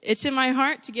 it's in my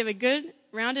heart to give a good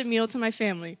rounded meal to my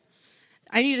family.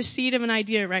 I need a seed of an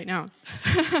idea right now.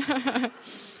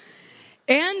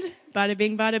 And bada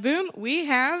bing, bada boom, we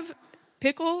have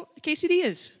pickle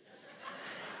quesadillas.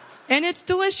 And it's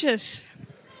delicious.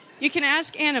 You can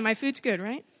ask Anna, my food's good,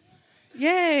 right?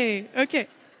 Yay. Okay.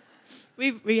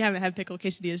 We haven't had pickle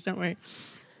quesadillas, don't worry.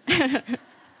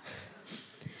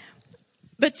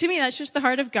 But to me, that's just the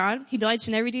heart of God. He delights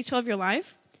in every detail of your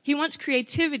life. He wants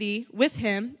creativity with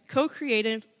him,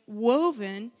 co-created,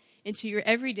 woven into your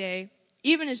everyday,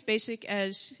 even as basic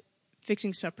as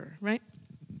fixing supper, right?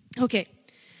 Okay.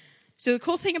 So the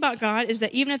cool thing about God is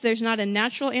that even if there's not a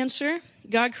natural answer,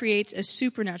 God creates a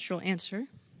supernatural answer.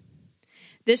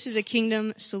 This is a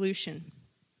kingdom solution.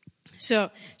 So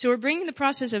we're bringing the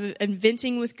process of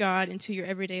inventing with God into your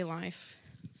everyday life.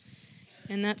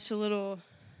 And that's a little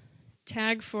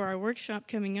tag for our workshop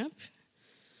coming up.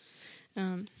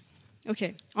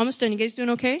 Okay, almost done. You guys doing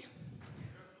okay?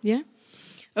 Yeah?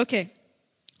 Okay.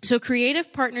 So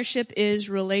creative partnership is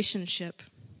relationship.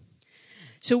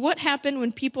 So what happened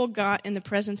when people got in the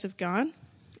presence of God?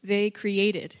 They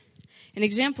created. An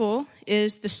example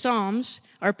is the Psalms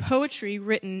are poetry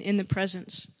written in the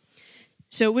presence.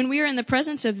 So when we are in the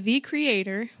presence of the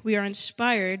Creator, we are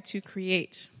inspired to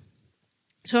create.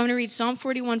 So I'm going to read Psalm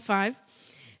 41:5. It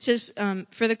says,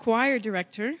 for the choir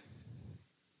director,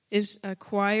 is a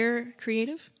choir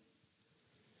creative?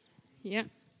 Yeah.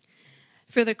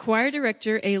 For the choir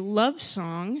director, a love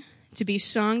song to be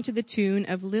sung to the tune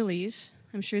of lilies.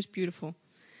 I'm sure it's beautiful.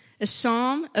 A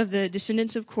psalm of the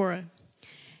descendants of Korah.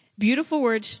 Beautiful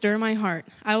words stir my heart.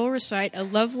 I will recite a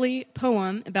lovely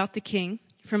poem about the king,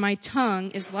 for my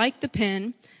tongue is like the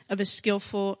pen of a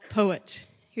skillful poet.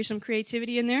 Here's some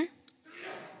creativity in there.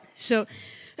 So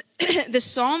the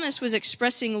psalmist was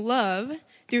expressing love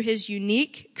through his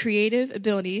unique creative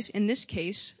abilities, in this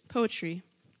case, poetry.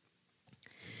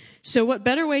 So what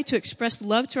better way to express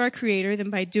love to our Creator than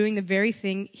by doing the very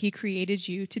thing He created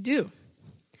you to do?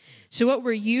 So what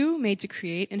were you made to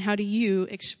create, and how do you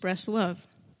express love?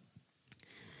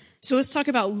 So let's talk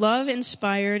about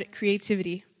love-inspired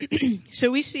creativity. So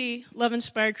we see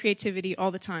love-inspired creativity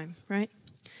all the time, right?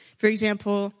 For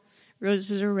example,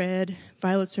 roses are red,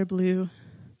 violets are blue.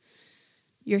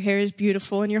 Your hair is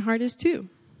beautiful and your heart is too.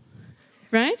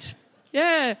 Right?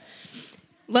 Yeah.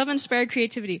 Love-inspired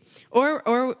creativity.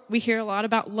 Or we hear a lot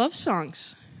about love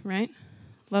songs, right?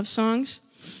 Love songs.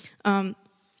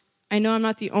 I know I'm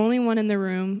not the only one in the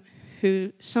room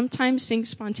who sometimes sings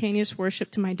spontaneous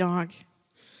worship to my dog.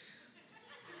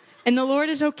 And the Lord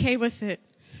is okay with it.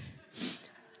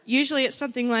 Usually it's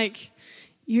something like,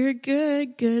 you're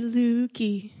good, good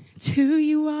Lukey. It's who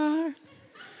you are.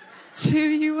 It's who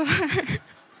you are.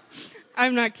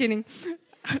 I'm not kidding.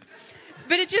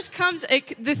 But it just comes,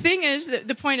 the thing is,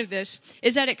 the point of this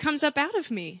is that it comes up out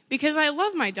of me because I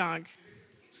love my dog.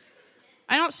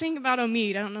 I don't sing about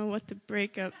Omid. I don't know what the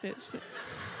breakup is. But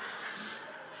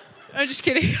I'm just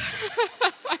kidding.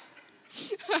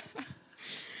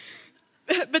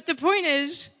 But the point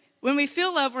is, when we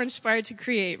feel love, we're inspired to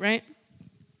create, right?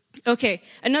 Okay,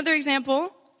 another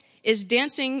example is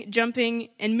dancing, jumping,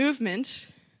 and movement.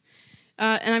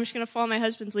 And I'm just going to follow my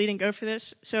husband's lead and go for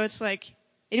this. So it's like,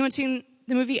 anyone seen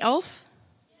the movie Elf?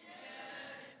 Yes.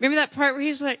 Remember that part where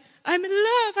he's like, I'm in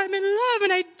love,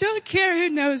 and I don't care who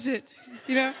knows it.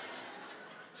 You know?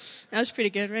 That was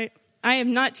pretty good, right? I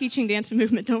am not teaching dance and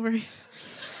movement, don't worry.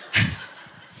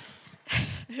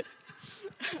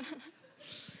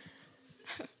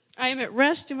 I am at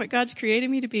rest in what God's created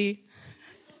me to be.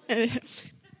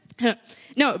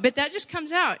 No, but that just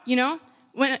comes out, you know?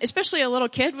 When, especially a little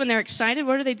kid, when they're excited,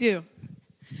 what do?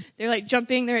 They're like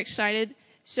jumping, they're excited.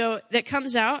 So that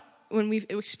comes out when we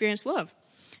experience love.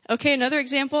 Okay, another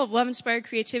example of love-inspired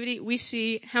creativity. We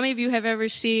see, how many of you have ever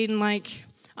seen, like,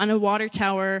 on a water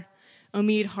tower,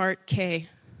 Omid Heart K,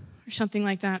 or something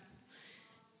like that?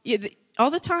 Yeah,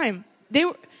 all the time.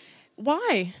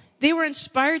 Why? They were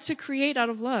inspired to create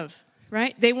out of love,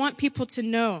 right? They want people to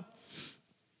know.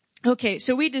 Okay,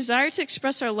 so we desire to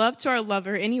express our love to our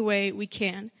lover any way we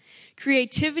can.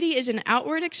 Creativity is an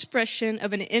outward expression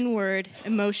of an inward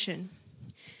emotion.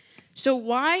 So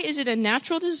why is it a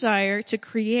natural desire to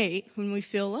create when we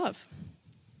feel love?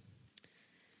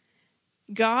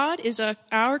 God is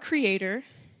our creator,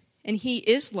 and He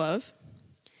is love.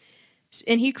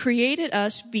 And He created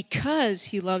us because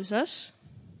He loves us.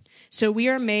 So we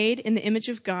are made in the image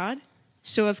of God.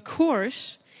 So of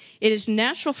course, it is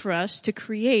natural for us to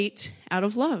create out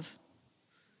of love.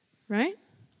 Right?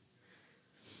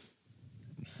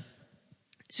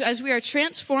 So as we are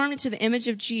transformed into the image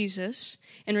of Jesus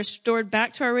and restored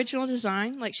back to our original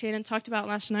design, like Shannon talked about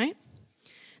last night,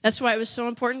 that's why it was so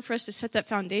important for us to set that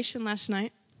foundation last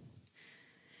night.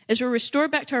 As we're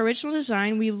restored back to our original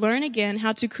design, we learn again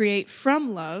how to create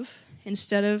from love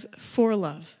instead of for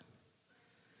love.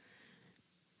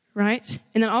 Right?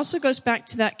 And that also goes back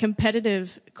to that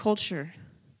competitive culture.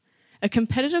 A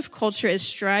competitive culture is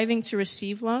striving to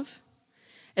receive love.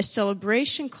 A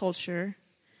celebration culture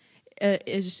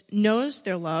knows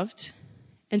they're loved,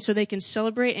 and so they can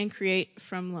celebrate and create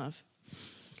from love.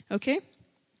 Okay?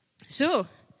 So,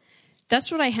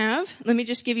 that's what I have. Let me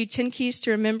just give you 10 keys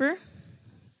to remember.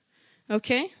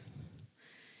 Okay?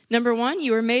 Number 1,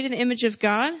 you are made in the image of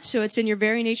God, so it's in your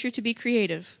very nature to be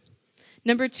creative.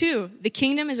 Number 2, the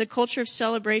kingdom is a culture of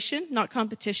celebration, not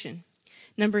competition.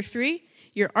 Number 3,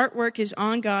 your artwork is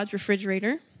on God's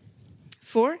refrigerator.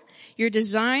 4, you're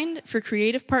designed for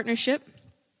creative partnership.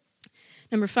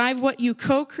 Number 5, what you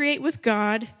co-create with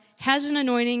God has an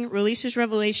anointing, releases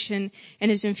revelation, and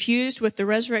is infused with the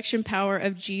resurrection power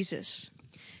of Jesus.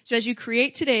 So as you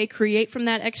create today, create from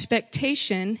that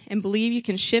expectation and believe you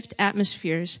can shift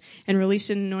atmospheres and release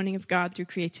an anointing of God through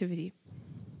creativity.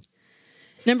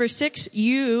 Number 6,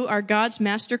 you are God's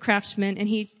master craftsman and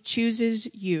he chooses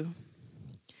you.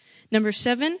 Number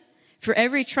 7, for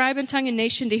every tribe and tongue and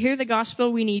nation to hear the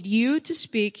gospel, we need you to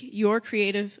speak your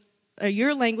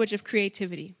language of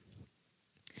creativity.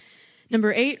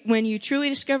 Number 8, when you truly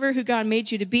discover who God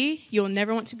made you to be, you'll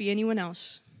never want to be anyone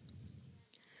else.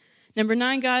 Number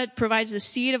 9, God provides the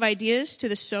seed of ideas to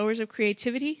the sowers of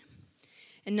creativity.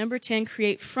 And number 10,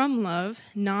 create from love,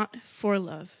 not for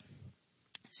love.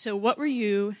 So what were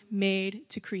you made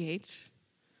to create?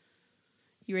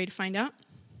 You ready to find out?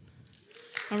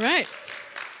 All right.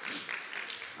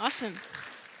 Awesome.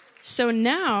 So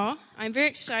now I'm very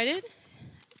excited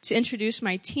to introduce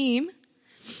my team.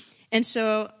 And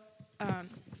so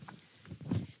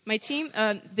my team,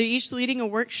 they're each leading a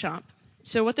workshop.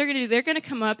 So what they're going to do, they're going to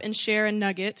come up and share a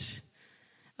nugget.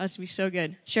 Oh, this will be so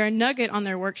good. Share a nugget on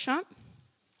their workshop.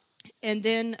 And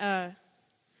then we're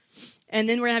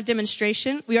going to have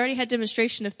demonstration. We already had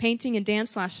demonstration of painting and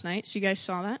dance last night, so you guys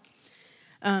saw that.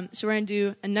 So we're going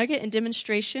to do a nugget and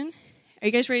demonstration. Are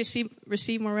you guys ready to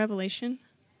receive more revelation?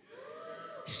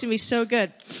 It's going to be so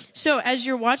good. So as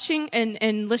you're watching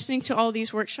and listening to all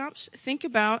these workshops, think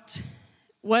about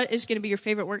what is going to be your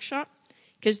favorite workshop.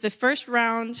 Because the first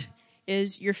round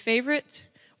is your favorite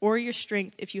or your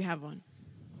strength if you have one.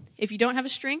 If you don't have a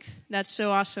strength, that's so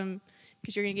awesome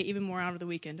because you're going to get even more out of the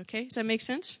weekend, okay? Does that make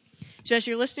sense? So as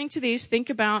you're listening to these,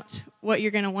 think about what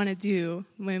you're going to want to do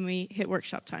when we hit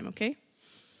workshop time, okay?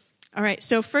 All right,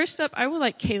 so first up, I would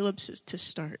like Caleb to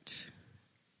start.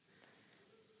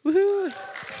 Woohoo!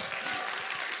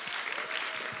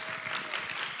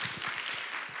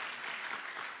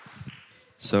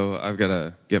 So I've got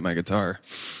to get my guitar.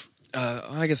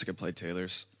 I guess I could play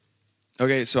Taylor's.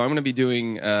 Okay, so I'm going to be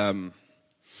doing,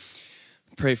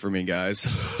 pray for me, guys.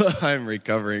 I'm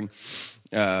recovering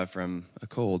from a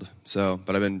cold. But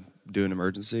I've been doing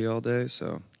emergency all day,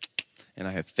 and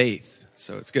I have faith,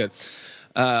 so it's good.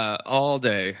 All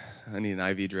day. I need an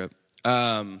IV drip.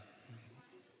 Yeah,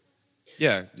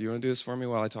 do you want to do this for me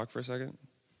while I talk for a second?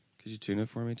 Could you tune it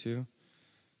for me, too?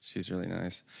 She's really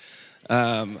nice.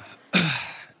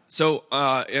 So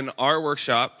in our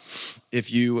workshop, if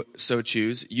you so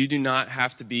choose, you do not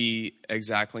have to be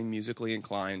exactly musically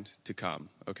inclined to come,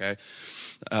 okay?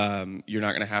 You're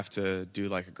not going to have to do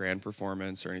like a grand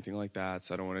performance or anything like that,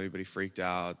 so I don't want anybody freaked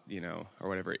out, or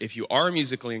whatever. If you are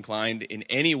musically inclined in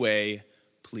any way,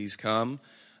 please come.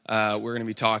 We're going to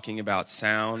be talking about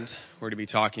sound. We're going to be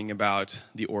talking about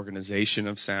the organization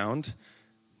of sound,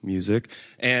 music,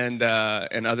 and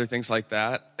other things like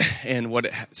that, and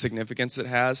what significance it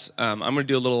has. I'm going to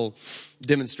do a little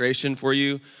demonstration for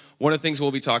you. One of the things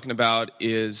we'll be talking about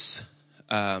is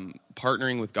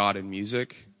partnering with God in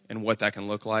music and what that can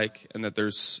look like, and that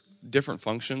there's different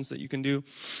functions that you can do.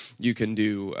 You can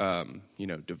do,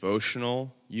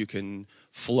 devotional. You can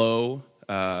flow.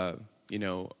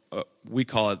 We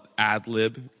call it ad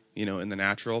lib. In the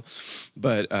natural,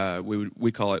 but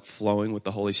we call it flowing with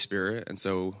the Holy Spirit. And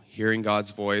so hearing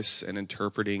God's voice and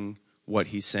interpreting what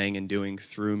he's saying and doing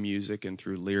through music and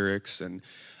through lyrics and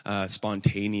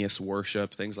spontaneous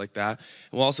worship, things like that.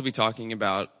 And we'll also be talking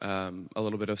about a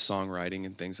little bit of songwriting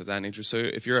and things of that nature. So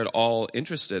if you're at all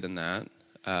interested in that,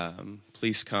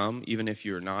 please come, even if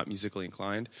you're not musically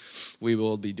inclined. We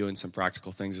will be doing some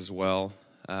practical things as well.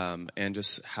 And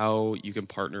just how you can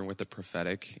partner with the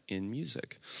prophetic in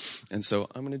music. And so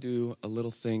I'm going to do a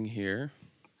little thing here.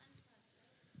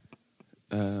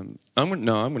 I'm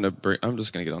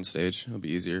just going to get on stage. It'll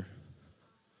be easier.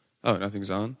 Oh, nothing's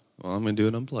on? Well, I'm going to do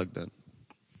it unplugged then.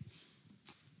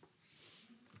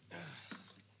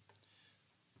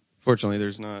 Fortunately,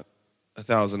 there's not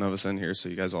 1,000 of us in here, so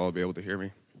you guys all will be able to hear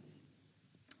me.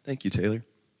 Thank you, Taylor.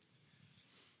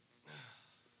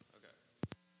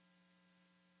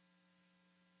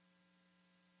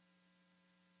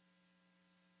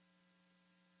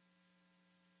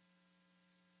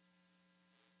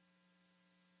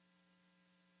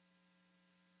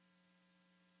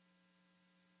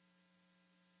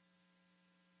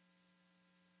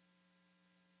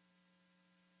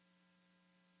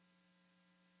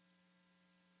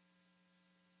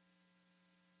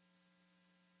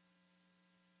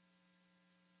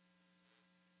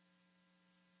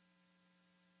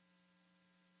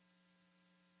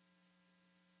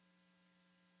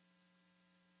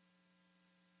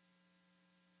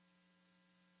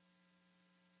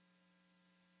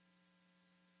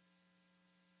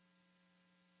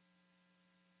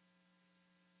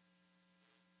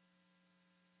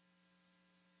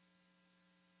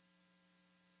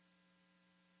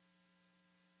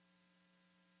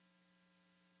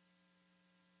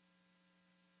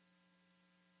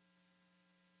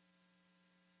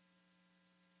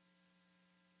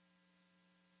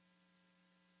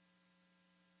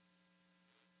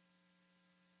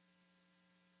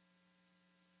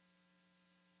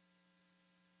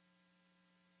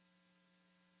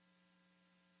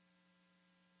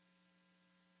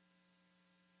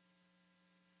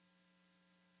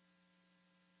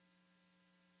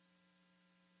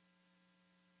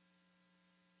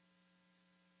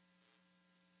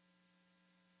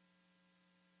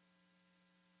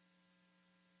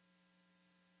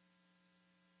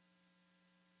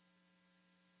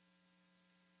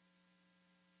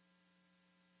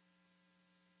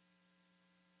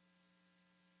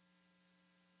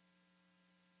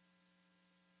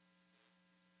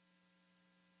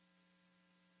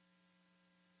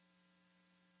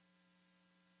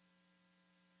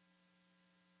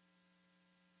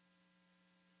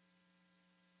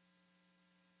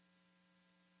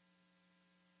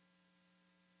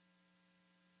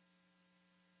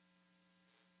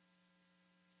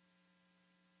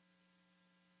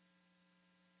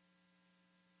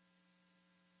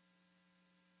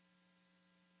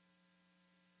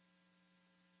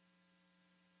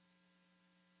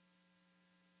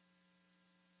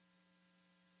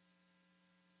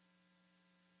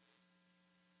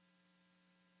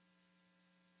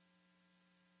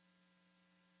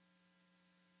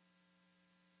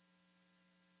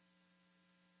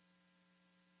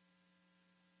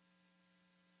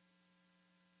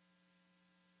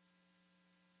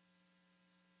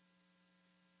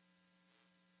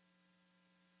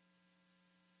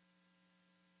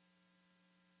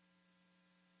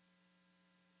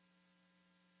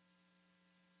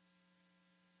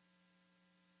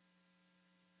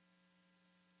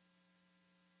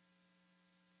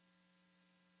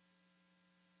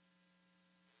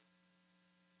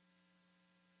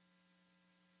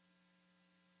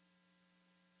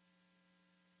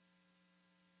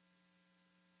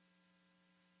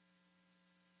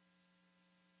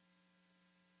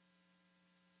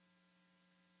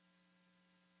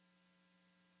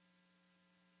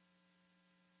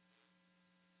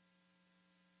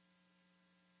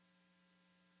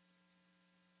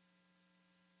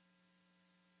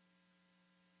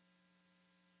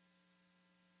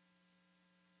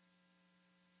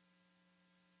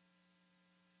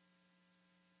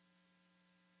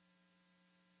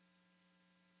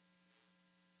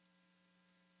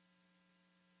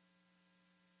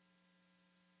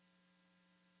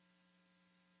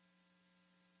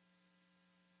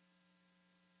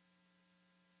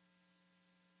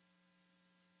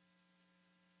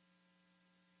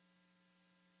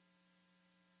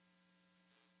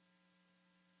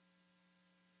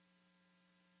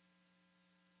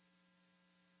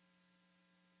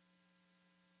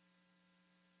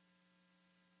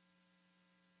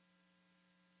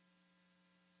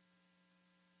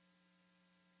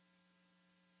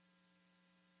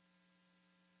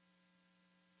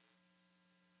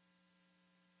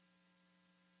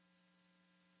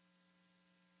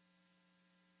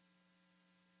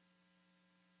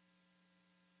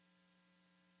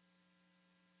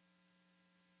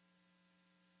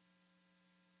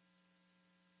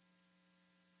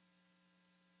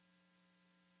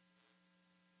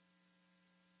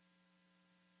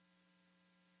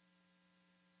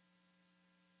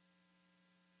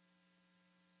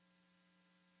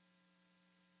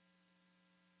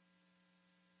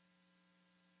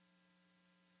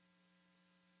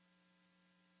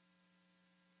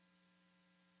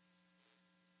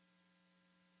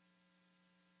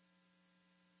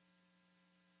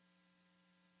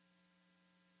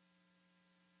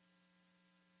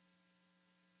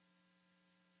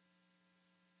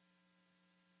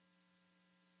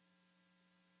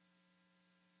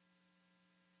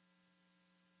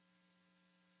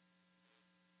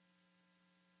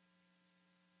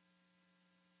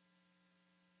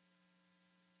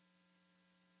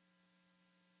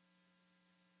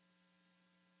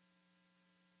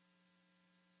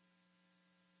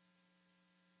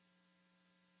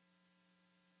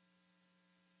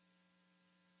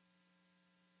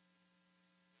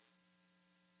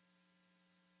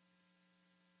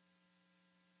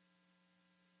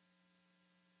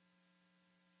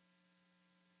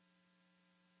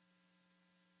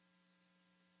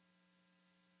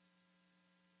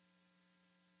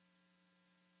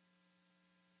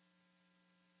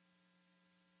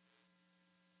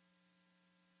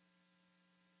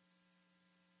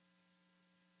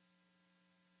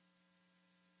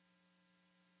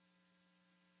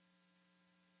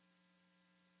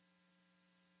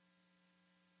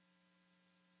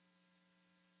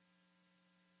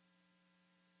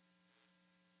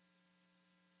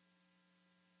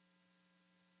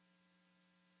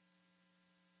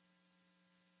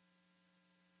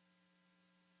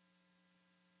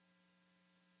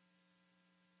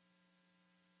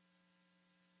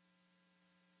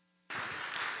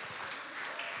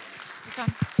 It's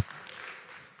on.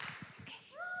 Okay.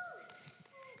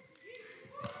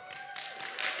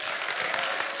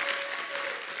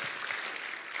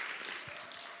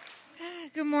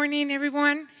 Good morning,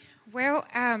 everyone. Well,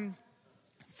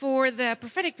 for the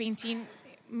prophetic painting,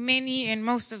 many and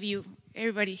most of you,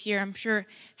 everybody here, I'm sure,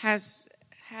 has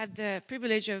had the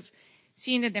privilege of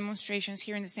seeing the demonstrations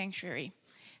here in the sanctuary.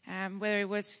 Whether it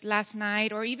was last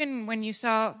night or even when you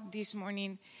saw this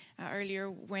morning earlier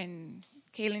when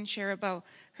Kalyn shared about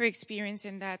her experience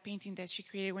in that painting that she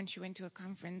created when she went to a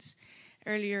conference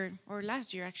earlier, or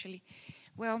last year actually.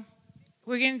 Well,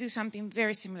 we're going to do something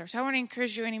very similar. So I want to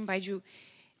encourage you and invite you,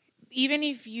 even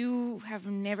if you have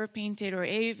never painted or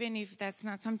even if that's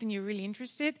not something you're really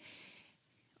interested,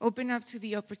 open up to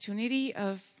the opportunity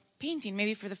of painting,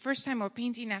 maybe for the first time, or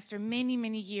painting after many,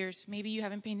 many years. Maybe you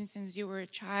haven't painted since you were a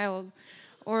child,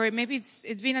 or maybe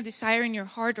it's been a desire in your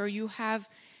heart, or you have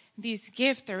this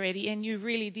gift already, and you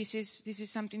really, this is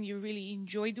something you really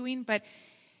enjoy doing. But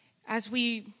as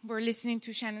we were listening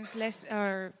to Shannon's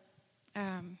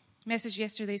message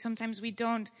yesterday, sometimes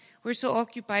we're so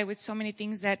occupied with so many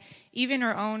things that even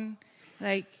our own,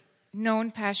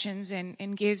 known passions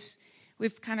and gifts,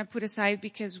 we've kind of put aside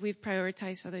because we've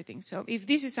prioritized other things. So if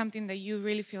this is something that you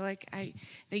really feel like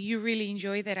that you really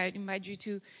enjoy, that I'd invite you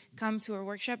to come to our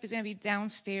workshop. It's going to be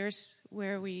downstairs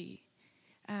where we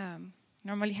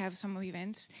normally have some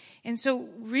events. And so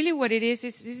really what it is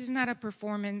this is not a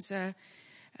performance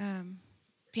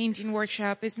painting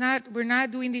workshop. We're not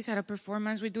doing this out of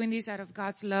performance. We're doing this out of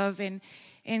God's love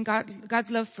and God's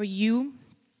love for you,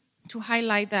 to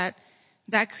highlight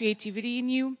that creativity in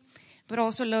you, but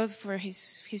also love for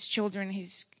his children,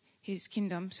 his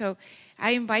kingdom. So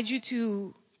I invite you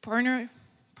to partner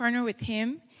with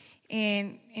him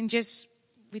and just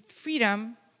with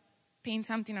freedom paint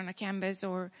something on a canvas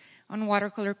or on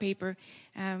watercolor paper.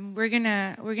 We're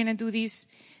gonna do this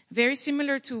very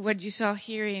similar to what you saw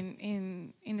here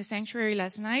in the sanctuary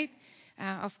last night.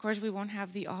 Of course, we won't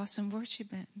have the awesome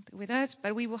worship band with us,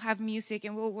 but we will have music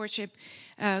and we'll worship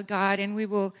God, and we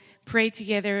will pray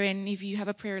together. And if you have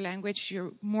a prayer language,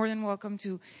 you're more than welcome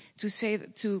to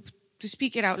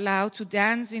speak it out loud, to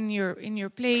dance in your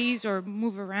place or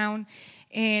move around.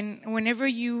 And whenever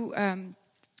you,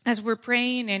 as we're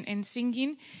praying and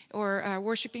singing or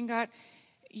worshiping God,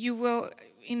 you will,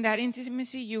 in that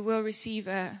intimacy, you will receive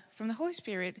from the Holy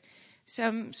Spirit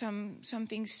some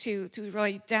things to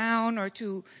write down or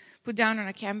to put down on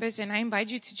a canvas. And I invite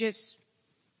you to just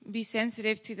be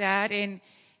sensitive to that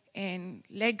and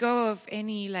let go of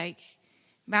any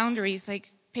boundaries,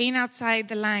 paint outside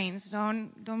the lines.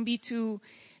 Don't be too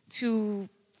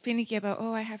finicky about,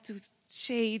 I have to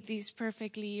shade this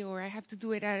perfectly, or I have to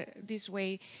do it this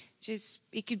way. Just,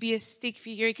 it could be a stick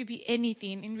figure, it could be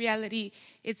anything. In reality,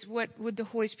 it's what the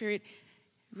Holy Spirit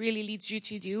really leads you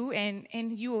to do,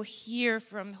 and you will hear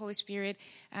from the Holy Spirit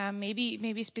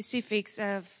maybe specifics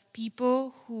of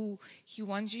people who He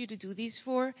wants you to do this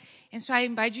for. And so I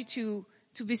invite you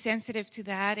to be sensitive to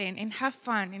that and have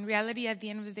fun. In reality, at the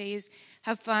end of the day, is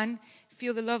have fun,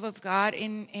 feel the love of God,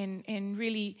 and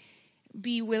really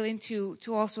be willing to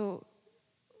also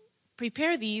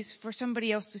prepare these for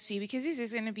somebody else to see, because this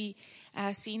is going to be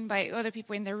seen by other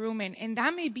people in the room, and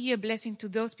that may be a blessing to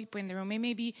those people in the room. It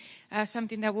may be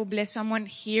something that will bless someone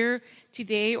here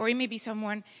today, or it may be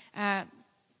someone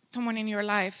in your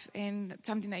life, and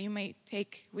something that you may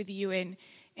take with you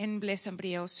and bless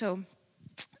somebody else. So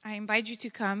I invite you to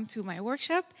come to my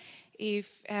workshop,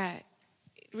 if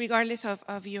regardless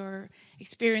of your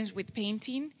experience with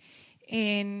painting,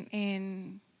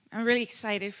 and I'm really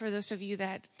excited for those of you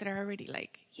that are already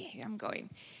yeah, I'm going.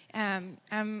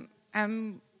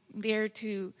 I'm there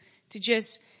to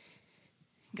just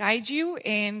guide you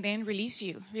and then release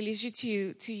you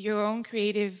to your own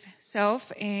creative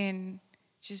self, and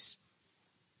just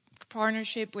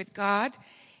partnership with God,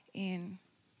 and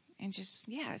just,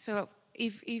 yeah. So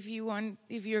if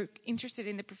you're interested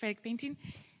in the prophetic painting,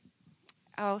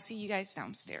 I'll see you guys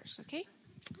downstairs, okay?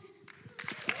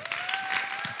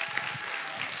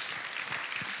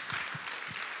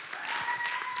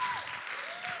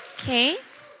 Okay,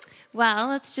 well,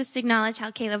 let's just acknowledge how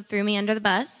Caleb threw me under the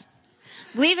bus.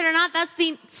 Believe it or not, that's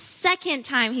the second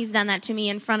time he's done that to me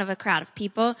in front of a crowd of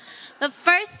people. The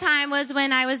first time was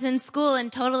when I was in school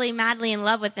and totally madly in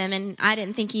love with him, and I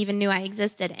didn't think he even knew I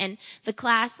existed. And the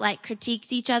class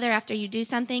critiques each other after you do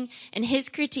something, and his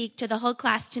critique to the whole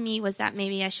class to me was that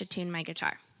maybe I should tune my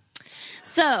guitar.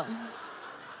 So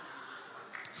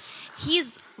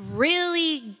he's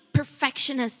really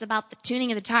perfectionist about the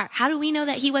tuning of the guitar. How do we know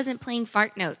that he wasn't playing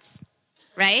fart notes,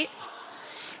 right?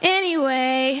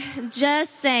 Anyway,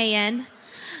 just saying.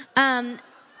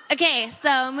 Okay,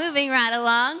 so moving right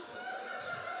along.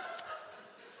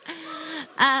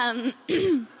 I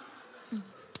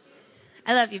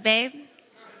love you, babe.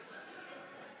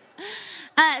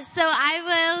 So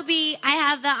I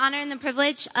have the honor and the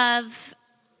privilege of,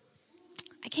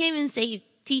 I can't even say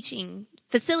teaching,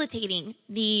 facilitating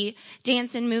the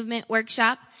dance and movement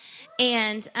workshop.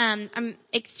 And I'm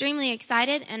extremely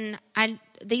excited, and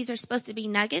these are supposed to be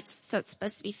nuggets, so it's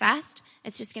supposed to be fast.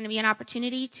 It's just going to be an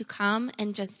opportunity to come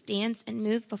and just dance and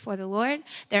move before the Lord.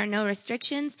 There are no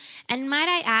restrictions. And might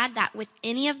I add that with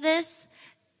any of this,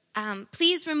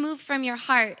 please remove from your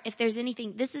heart if there's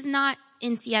anything. This is not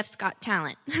NCF's Got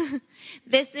Talent.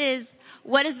 This is,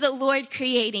 what is the Lord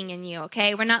creating in you,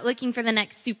 okay? We're not looking for the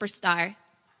next superstar.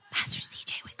 Pastor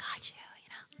CJ, we got you,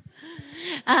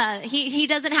 He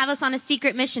doesn't have us on a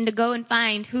secret mission to go and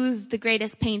find who's the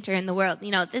greatest painter in the world.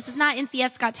 This is not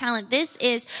NCF's Got Talent. This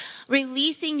is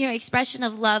releasing your expression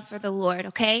of love for the Lord,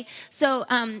 okay? So,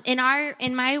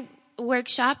 in my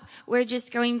workshop, we're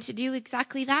just going to do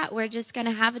exactly that. We're just going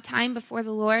to have a time before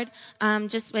the Lord,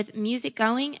 just with music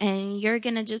going, and you're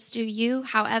going to just do you,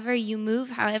 however you move,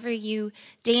 however you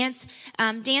dance.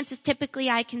 Dance is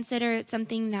typically, I consider,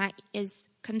 something that is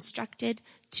constructed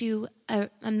to a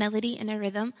melody and a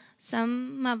rhythm.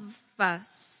 Some of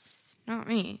us, not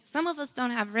me, some of us don't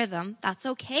have rhythm. That's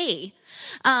okay.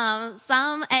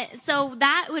 So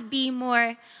that would be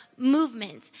more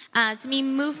movement. To me,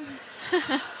 movement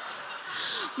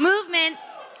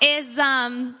is,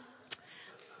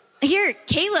 here,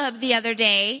 Caleb the other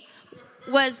day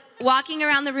was walking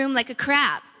around the room like a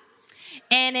crab,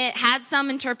 and it had some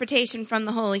interpretation from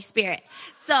the Holy Spirit.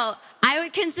 So I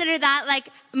would consider that like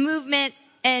movement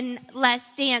and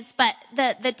less dance, but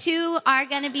the two are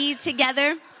going to be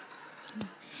together.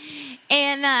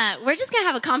 And we're just going to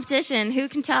have a competition. Who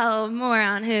can tell more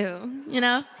on who,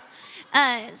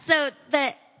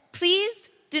 please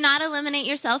do not eliminate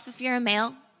yourself if you're a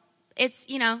male.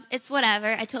 It's whatever.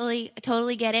 I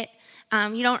totally get it.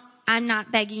 I'm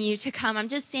not begging you to come. I'm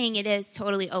just saying it is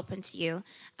totally open to you.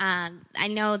 I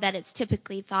know that it's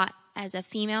typically thought as a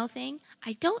female thing.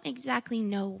 I don't exactly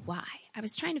know why. I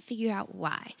was trying to figure out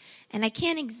why, and I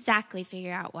can't exactly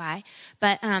figure out why,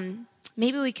 but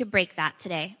maybe we could break that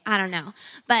today. I don't know.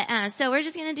 But so we're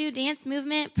just going to do dance,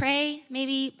 movement, pray,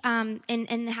 maybe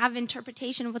and have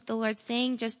interpretation of what the Lord's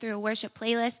saying just through a worship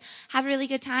playlist. Have a really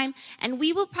good time. And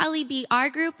our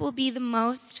group will be the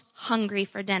most hungry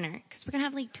for dinner, because we're going to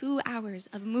have like 2 hours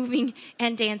of moving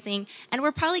and dancing, and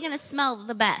we're probably going to smell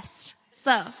the best.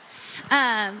 So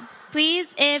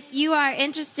please, if you are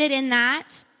interested in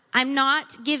that, I'm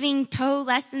not giving toe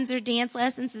lessons or dance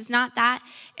lessons. It's not that.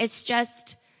 It's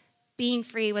just being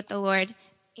free with the Lord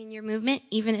in your movement,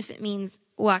 even if it means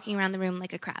walking around the room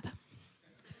like a crab.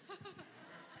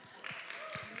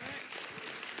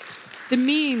 The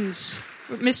Means.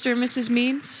 Mr. and Mrs.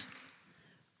 Means.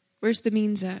 Where's the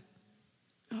Means at?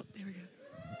 Oh, there we go.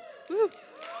 Woo.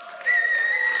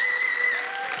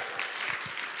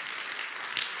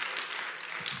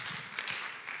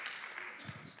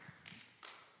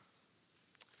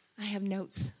 I have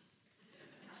notes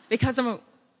because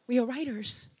we are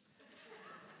writers.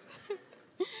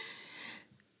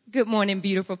 Good morning,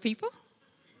 beautiful people.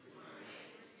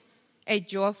 A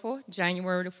joyful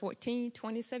January the 14th,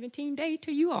 2017 day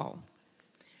to you all.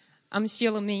 I'm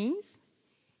Shelia Means,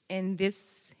 and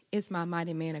this is my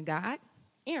mighty man of God,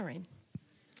 Aaron.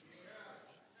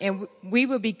 And we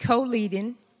will be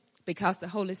co-leading, because the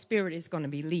Holy Spirit is going to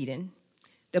be leading,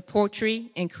 the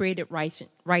poetry and creative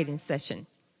writing session.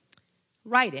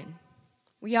 Writing.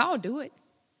 We all do it.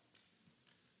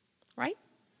 Right?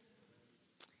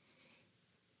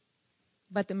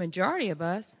 But the majority of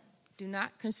us do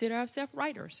not consider ourselves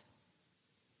writers.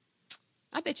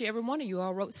 I bet you every one of you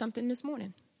all wrote something this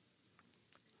morning.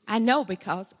 I know,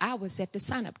 because I was at the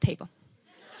sign-up table.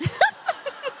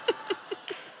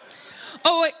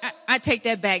 Oh, I take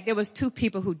that back. There was 2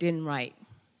 people who didn't write.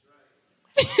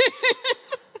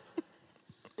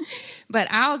 But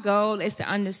our goal is to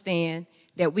understand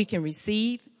that we can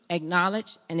receive,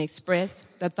 acknowledge, and express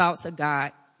the thoughts of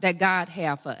God that God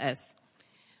has for us.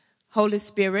 Holy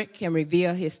Spirit can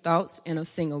reveal his thoughts in a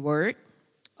single word,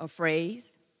 a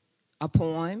phrase, a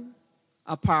poem,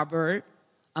 a proverb,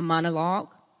 a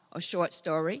monologue, a short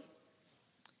story,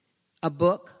 a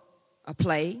book, a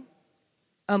play,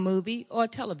 a movie, or a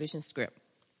television script.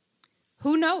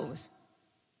 Who knows?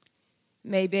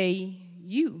 Maybe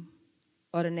you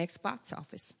are the next box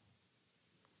office.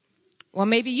 Or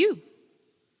maybe you.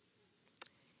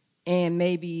 And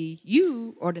maybe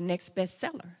you are the next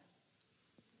bestseller.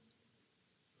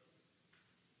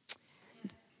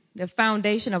 The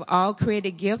foundation of all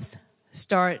creative gifts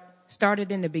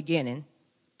started in the beginning,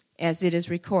 as it is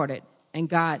recorded, and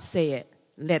God said,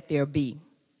 "Let there be."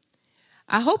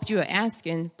 I hope you're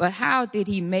asking, but how did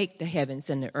he make the heavens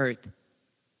and the earth?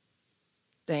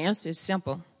 The answer is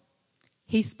simple.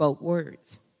 He spoke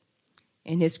words,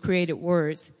 and his created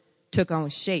words took on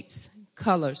shapes,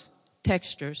 colors,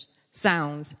 textures,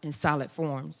 sounds, and solid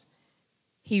forms.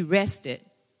 He rested,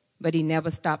 but he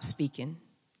never stopped speaking.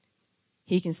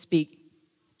 He can speak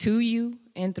to you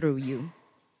and through you.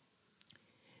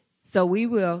 So we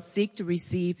will seek to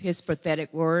receive his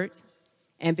prophetic words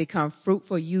and become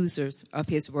fruitful users of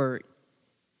his word.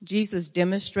 Jesus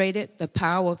demonstrated the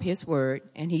power of his word,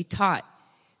 and he taught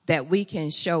that we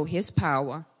can show his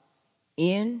power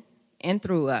in and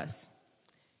through us.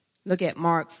 Look at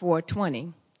Mark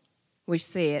 4:20, which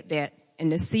said that,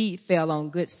 "And the seed fell on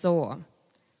good soil,"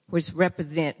 which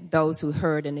represent those who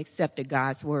heard and accepted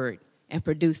God's word and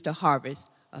produced a harvest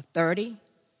of 30,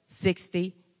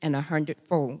 60, and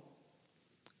 100-fold,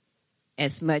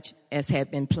 as much as had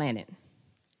been planted.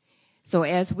 So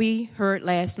as we heard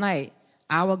last night,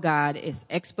 our God is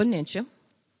exponential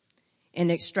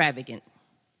and extravagant.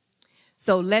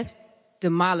 So let's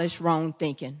demolish wrong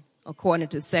thinking, according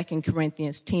to 2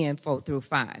 Corinthians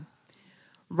 10:4-5.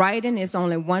 Writing is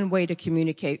only one way to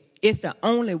communicate. It's the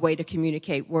only way to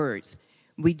communicate words.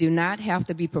 We do not have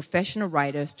to be professional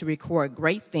writers to record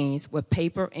great things with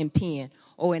paper and pen,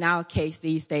 or in our case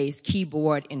these days,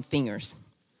 keyboard and fingers.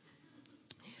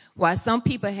 While some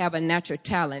people have a natural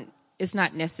talent, it's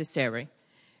not necessary.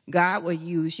 God will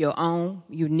use your own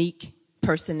unique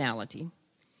personality.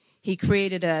 He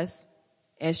created us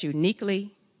as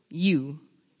uniquely you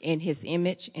in his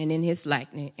image and in his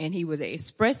likeness, and he will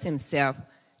express himself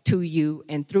to you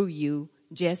and through you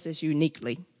just as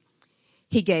uniquely.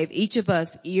 He gave each of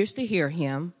us ears to hear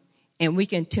him, and we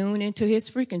can tune into his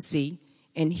frequency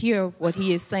and hear what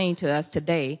he is saying to us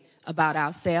today about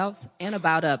ourselves and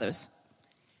about others.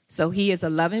 So he is a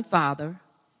loving Father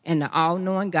and the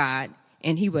all-knowing God,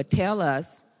 and he will tell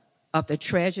us of the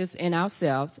treasures in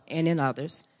ourselves and in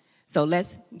others. So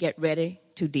let's get ready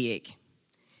to dig.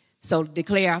 So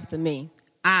declare after me,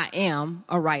 I am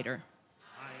a writer.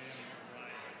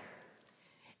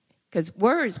 Because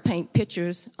words paint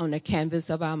pictures on the canvas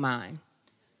of our mind.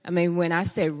 I mean, when I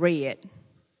say red,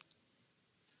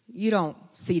 you don't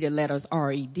see the letters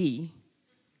R-E-D.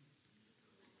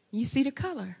 You see the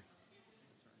color.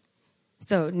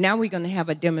 So now we're going to have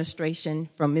a demonstration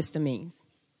from Mr. Means.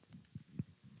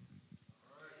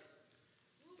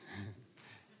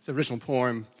 It's an original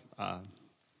poem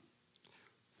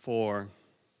for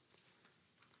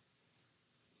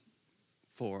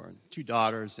two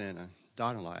daughters and a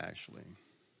daughter-in-law, actually.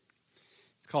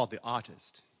 It's called The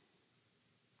Artist.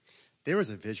 There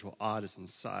is a visual artist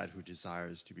inside who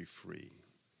desires to be free.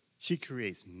 She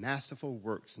creates masterful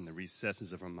works in the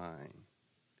recesses of her mind.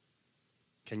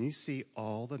 Can you see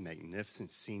all the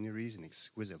magnificent sceneries and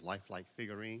exquisite lifelike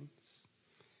figurines?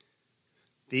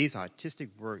 These artistic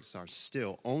works are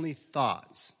still only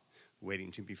thoughts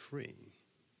waiting to be free.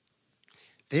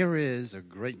 There is a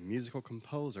great musical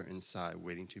composer inside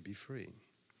waiting to be free.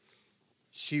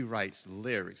 She writes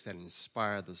lyrics that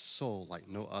inspire the soul like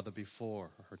no other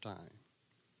before her time.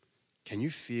 Can you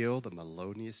feel the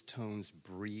melodious tones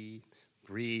breathe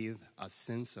a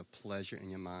sense of pleasure in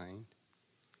your mind?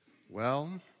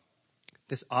 Well,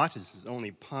 this artist is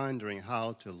only pondering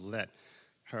how to let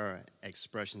her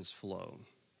expressions flow.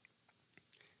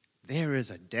 There is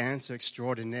a dancer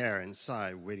extraordinaire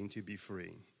inside waiting to be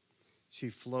free. She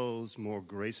flows more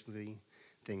gracefully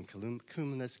than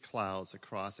cumulus clouds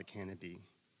across a canopy.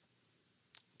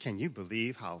 Can you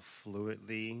believe how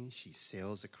fluidly she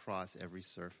sails across every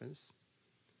surface?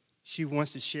 She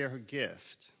wants to share her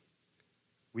gift.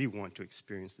 We want to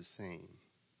experience the same.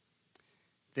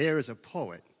 There is a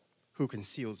poet who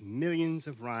conceals millions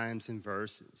of rhymes and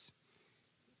verses.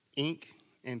 Ink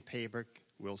and paper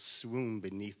will swoon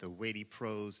beneath the weighty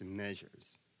prose and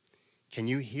measures. Can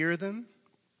you hear them?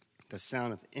 The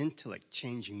sound of intellect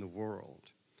changing the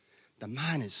world. The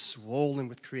mind is swollen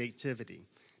with creativity.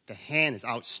 The hand is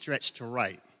outstretched to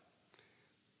write.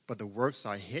 But the works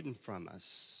are hidden from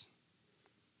us.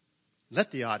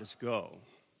 Let the artist go.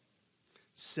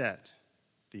 Set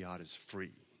the artist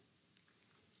free.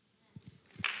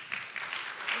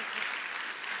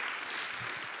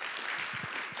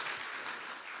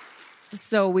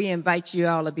 So we invite you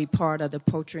all to be part of the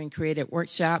Poetry and Creative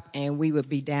Workshop, and we will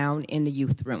be down in the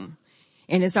youth room.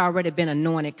 And it's already been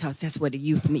anointed because that's where the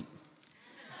youth meet.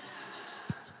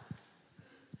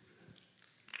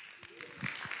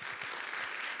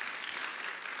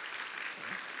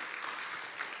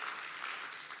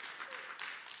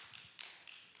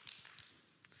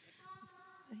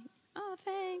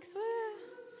 thanks. Woo.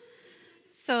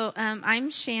 So I'm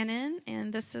Shannon,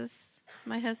 and this is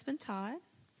my husband, Todd.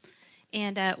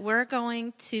 And we're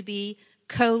going to be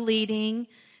co-leading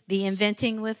the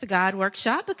Inventing with God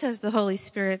workshop because the Holy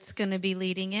Spirit's going to be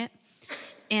leading it.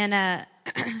 And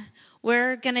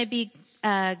we're going to be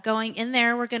going in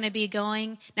there. We're going to be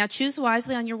going. Now, choose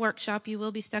wisely on your workshop. You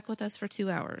will be stuck with us for 2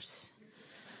 hours.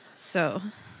 So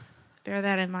bear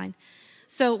that in mind.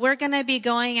 So we're going to be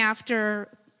going after,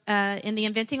 in the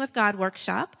Inventing with God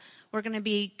workshop, we're going to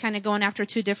be kind of going after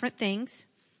 2 different things.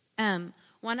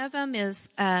 One of them is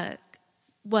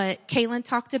what Kalyn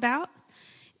talked about.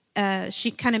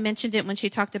 She kind of mentioned it when she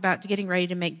talked about getting ready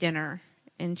to make dinner.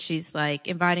 And she's like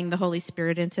inviting the Holy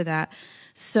Spirit into that.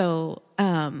 So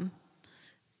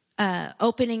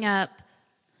opening up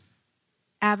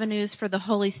avenues for the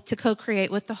to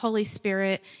co-create with the Holy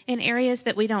Spirit in areas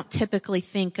that we don't typically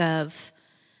think of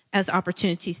as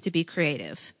opportunities to be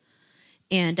creative.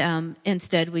 And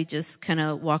instead we just kind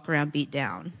of walk around beat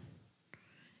down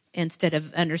instead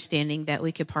of understanding that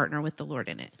we could partner with the Lord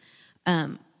in it.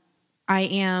 I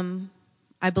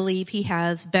believe he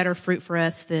has better fruit for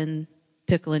us than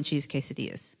pickle and cheese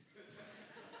quesadillas.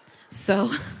 So,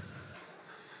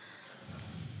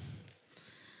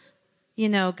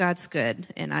 God's good.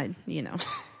 And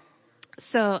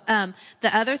So,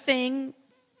 the other thing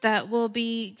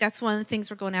that's one of the things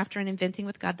we're going after in Inventing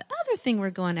with God. The other thing we're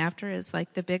going after is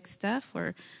like the big stuff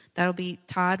where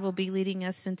Todd will be leading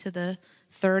us into the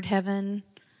third heaven,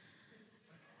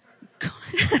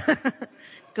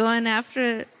 going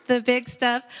after the big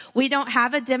stuff. We don't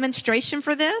have a demonstration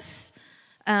for this.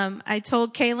 I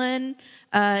told Kalyn,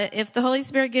 if the Holy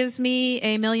Spirit gives me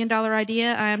 $1 million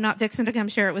idea, I am not fixing to come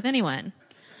share it with anyone.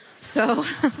 So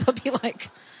they'll be like,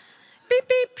 beep,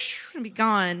 beep, and be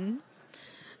gone,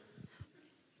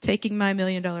 taking my $1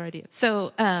 million idea.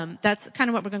 So that's kind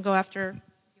of what we're going to go after.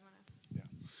 Yeah.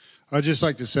 I'd just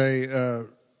like to say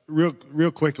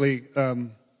real quickly,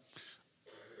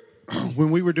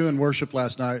 when we were doing worship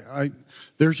last night,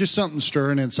 there's just something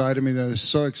stirring inside of me that is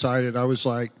so excited. I was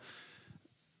like,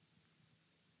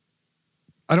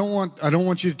 I don't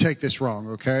want you to take this wrong,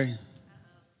 okay?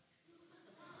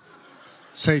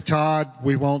 Say, Todd,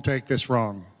 we won't take this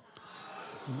wrong.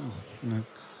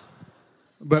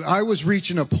 But I was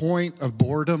reaching a point of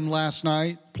boredom last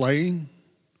night playing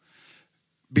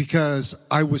because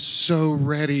I was so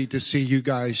ready to see you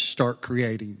guys start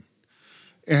creating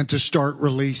and to start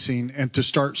releasing and to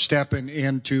start stepping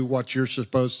into what you're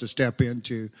supposed to step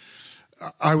into.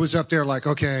 I was up there like,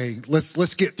 okay,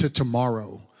 let's get to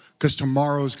tomorrow because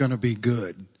tomorrow's going to be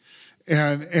good.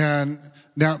 And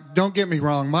now don't get me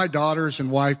wrong. My daughters and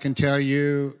wife can tell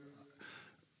you,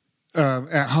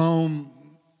 at home,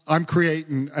 I'm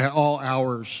creating at all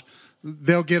hours.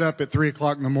 They'll get up at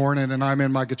 3:00 in the morning and I'm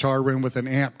in my guitar room with an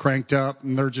amp cranked up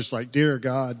and they're just like, dear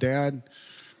God, Dad,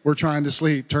 we're trying to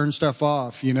sleep, turn stuff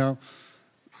off,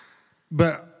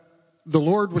 But the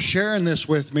Lord was sharing this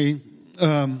with me.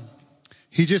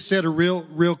 He just said a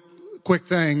real quick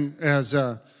thing as,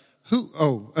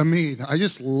 Amid. I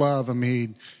just love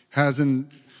Amid.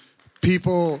 Having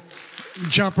people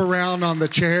jump around on the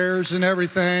chairs and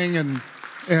everything.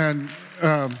 And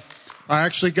I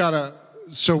actually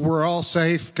so we're all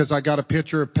safe because I got a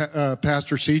picture of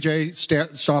Pastor CJ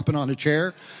stomping on a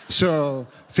chair. So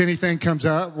if anything comes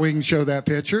up, we can show that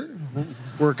picture.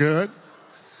 We're good.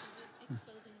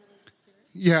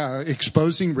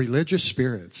 Exposing religious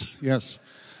spirits. Yes.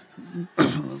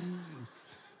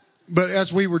 But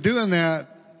as we were doing that,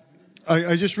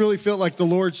 I just really felt like the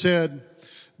Lord said,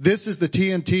 this is the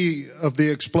TNT of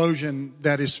the explosion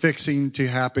that is fixing to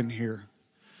happen here.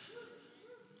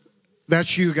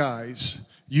 That's you guys.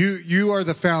 You are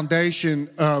the foundation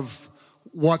of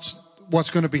what's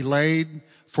going to be laid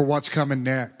for what's coming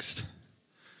next.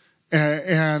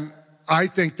 And I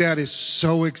think that is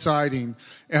so exciting.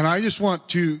 And I just want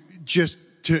to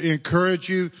encourage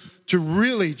you to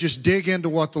really just dig into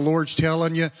what the Lord's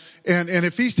telling you. And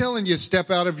if he's telling you to step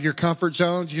out of your comfort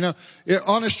zones,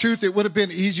 honest truth, it would have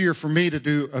been easier for me to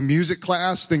do a music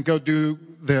class than go do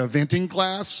the eventing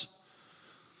class.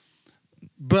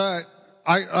 But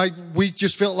we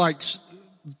just felt like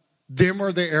them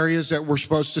are the areas that we're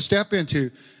supposed to step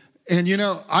into. And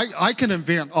I can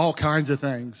invent all kinds of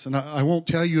things, and I won't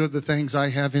tell you of the things I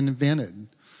have invented.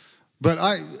 But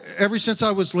ever since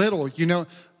I was little,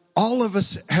 all of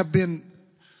us have been.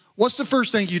 What's the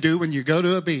first thing you do when you go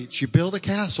to a beach? You build a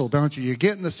castle, don't you? You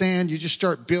get in the sand, you just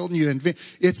start building, you invent.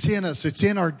 It's in us. It's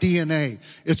in our DNA.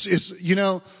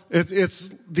 It's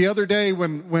the other day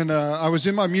when I was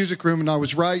in my music room and I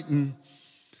was writing,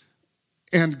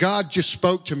 and God just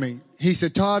spoke to me. he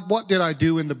said, Todd, what did I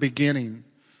do in the beginning?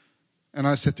 And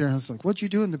I sat there and I was like, what'd you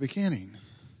do in the beginning?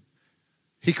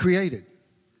 He created.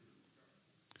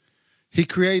 He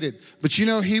created. But you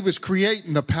know, he was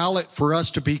creating the palette for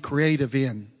us to be creative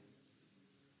in.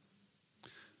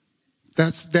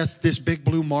 That's this big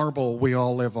blue marble we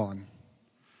all live on.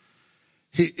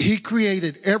 He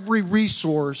created every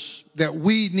resource that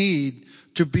we need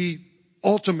to be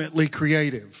ultimately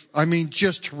creative. I mean,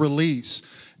 just to release.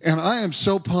 And I am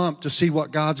so pumped to see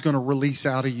what God's going to release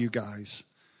out of you guys.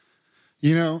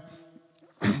 You know,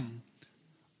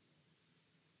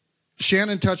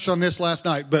 Shannon touched on this last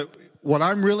night, but what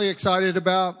I'm really excited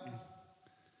about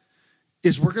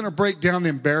is we're going to break down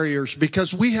them barriers,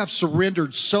 because we have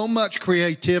surrendered so much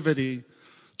creativity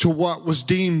to what was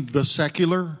deemed the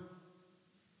secular.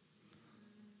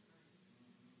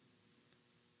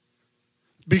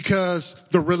 Because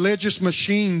the religious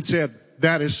machine said,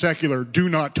 that is secular, do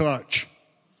not touch.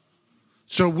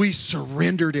 So we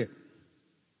surrendered it.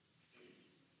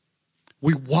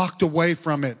 We walked away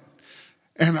from it.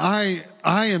 And I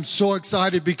am so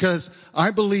excited, because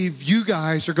I believe you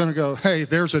guys are going to go, hey,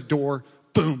 there's a door.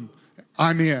 Boom,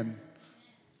 I'm in.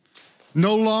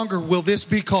 No longer will this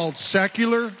be called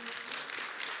secular.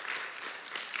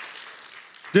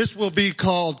 This will be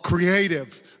called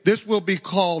creative. This will be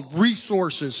called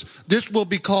resources. This will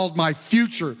be called my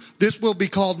future. This will be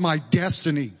called my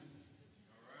destiny.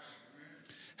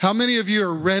 How many of you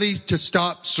are ready to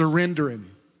stop surrendering?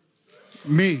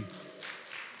 Me.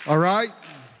 All right?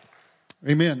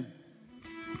 Amen.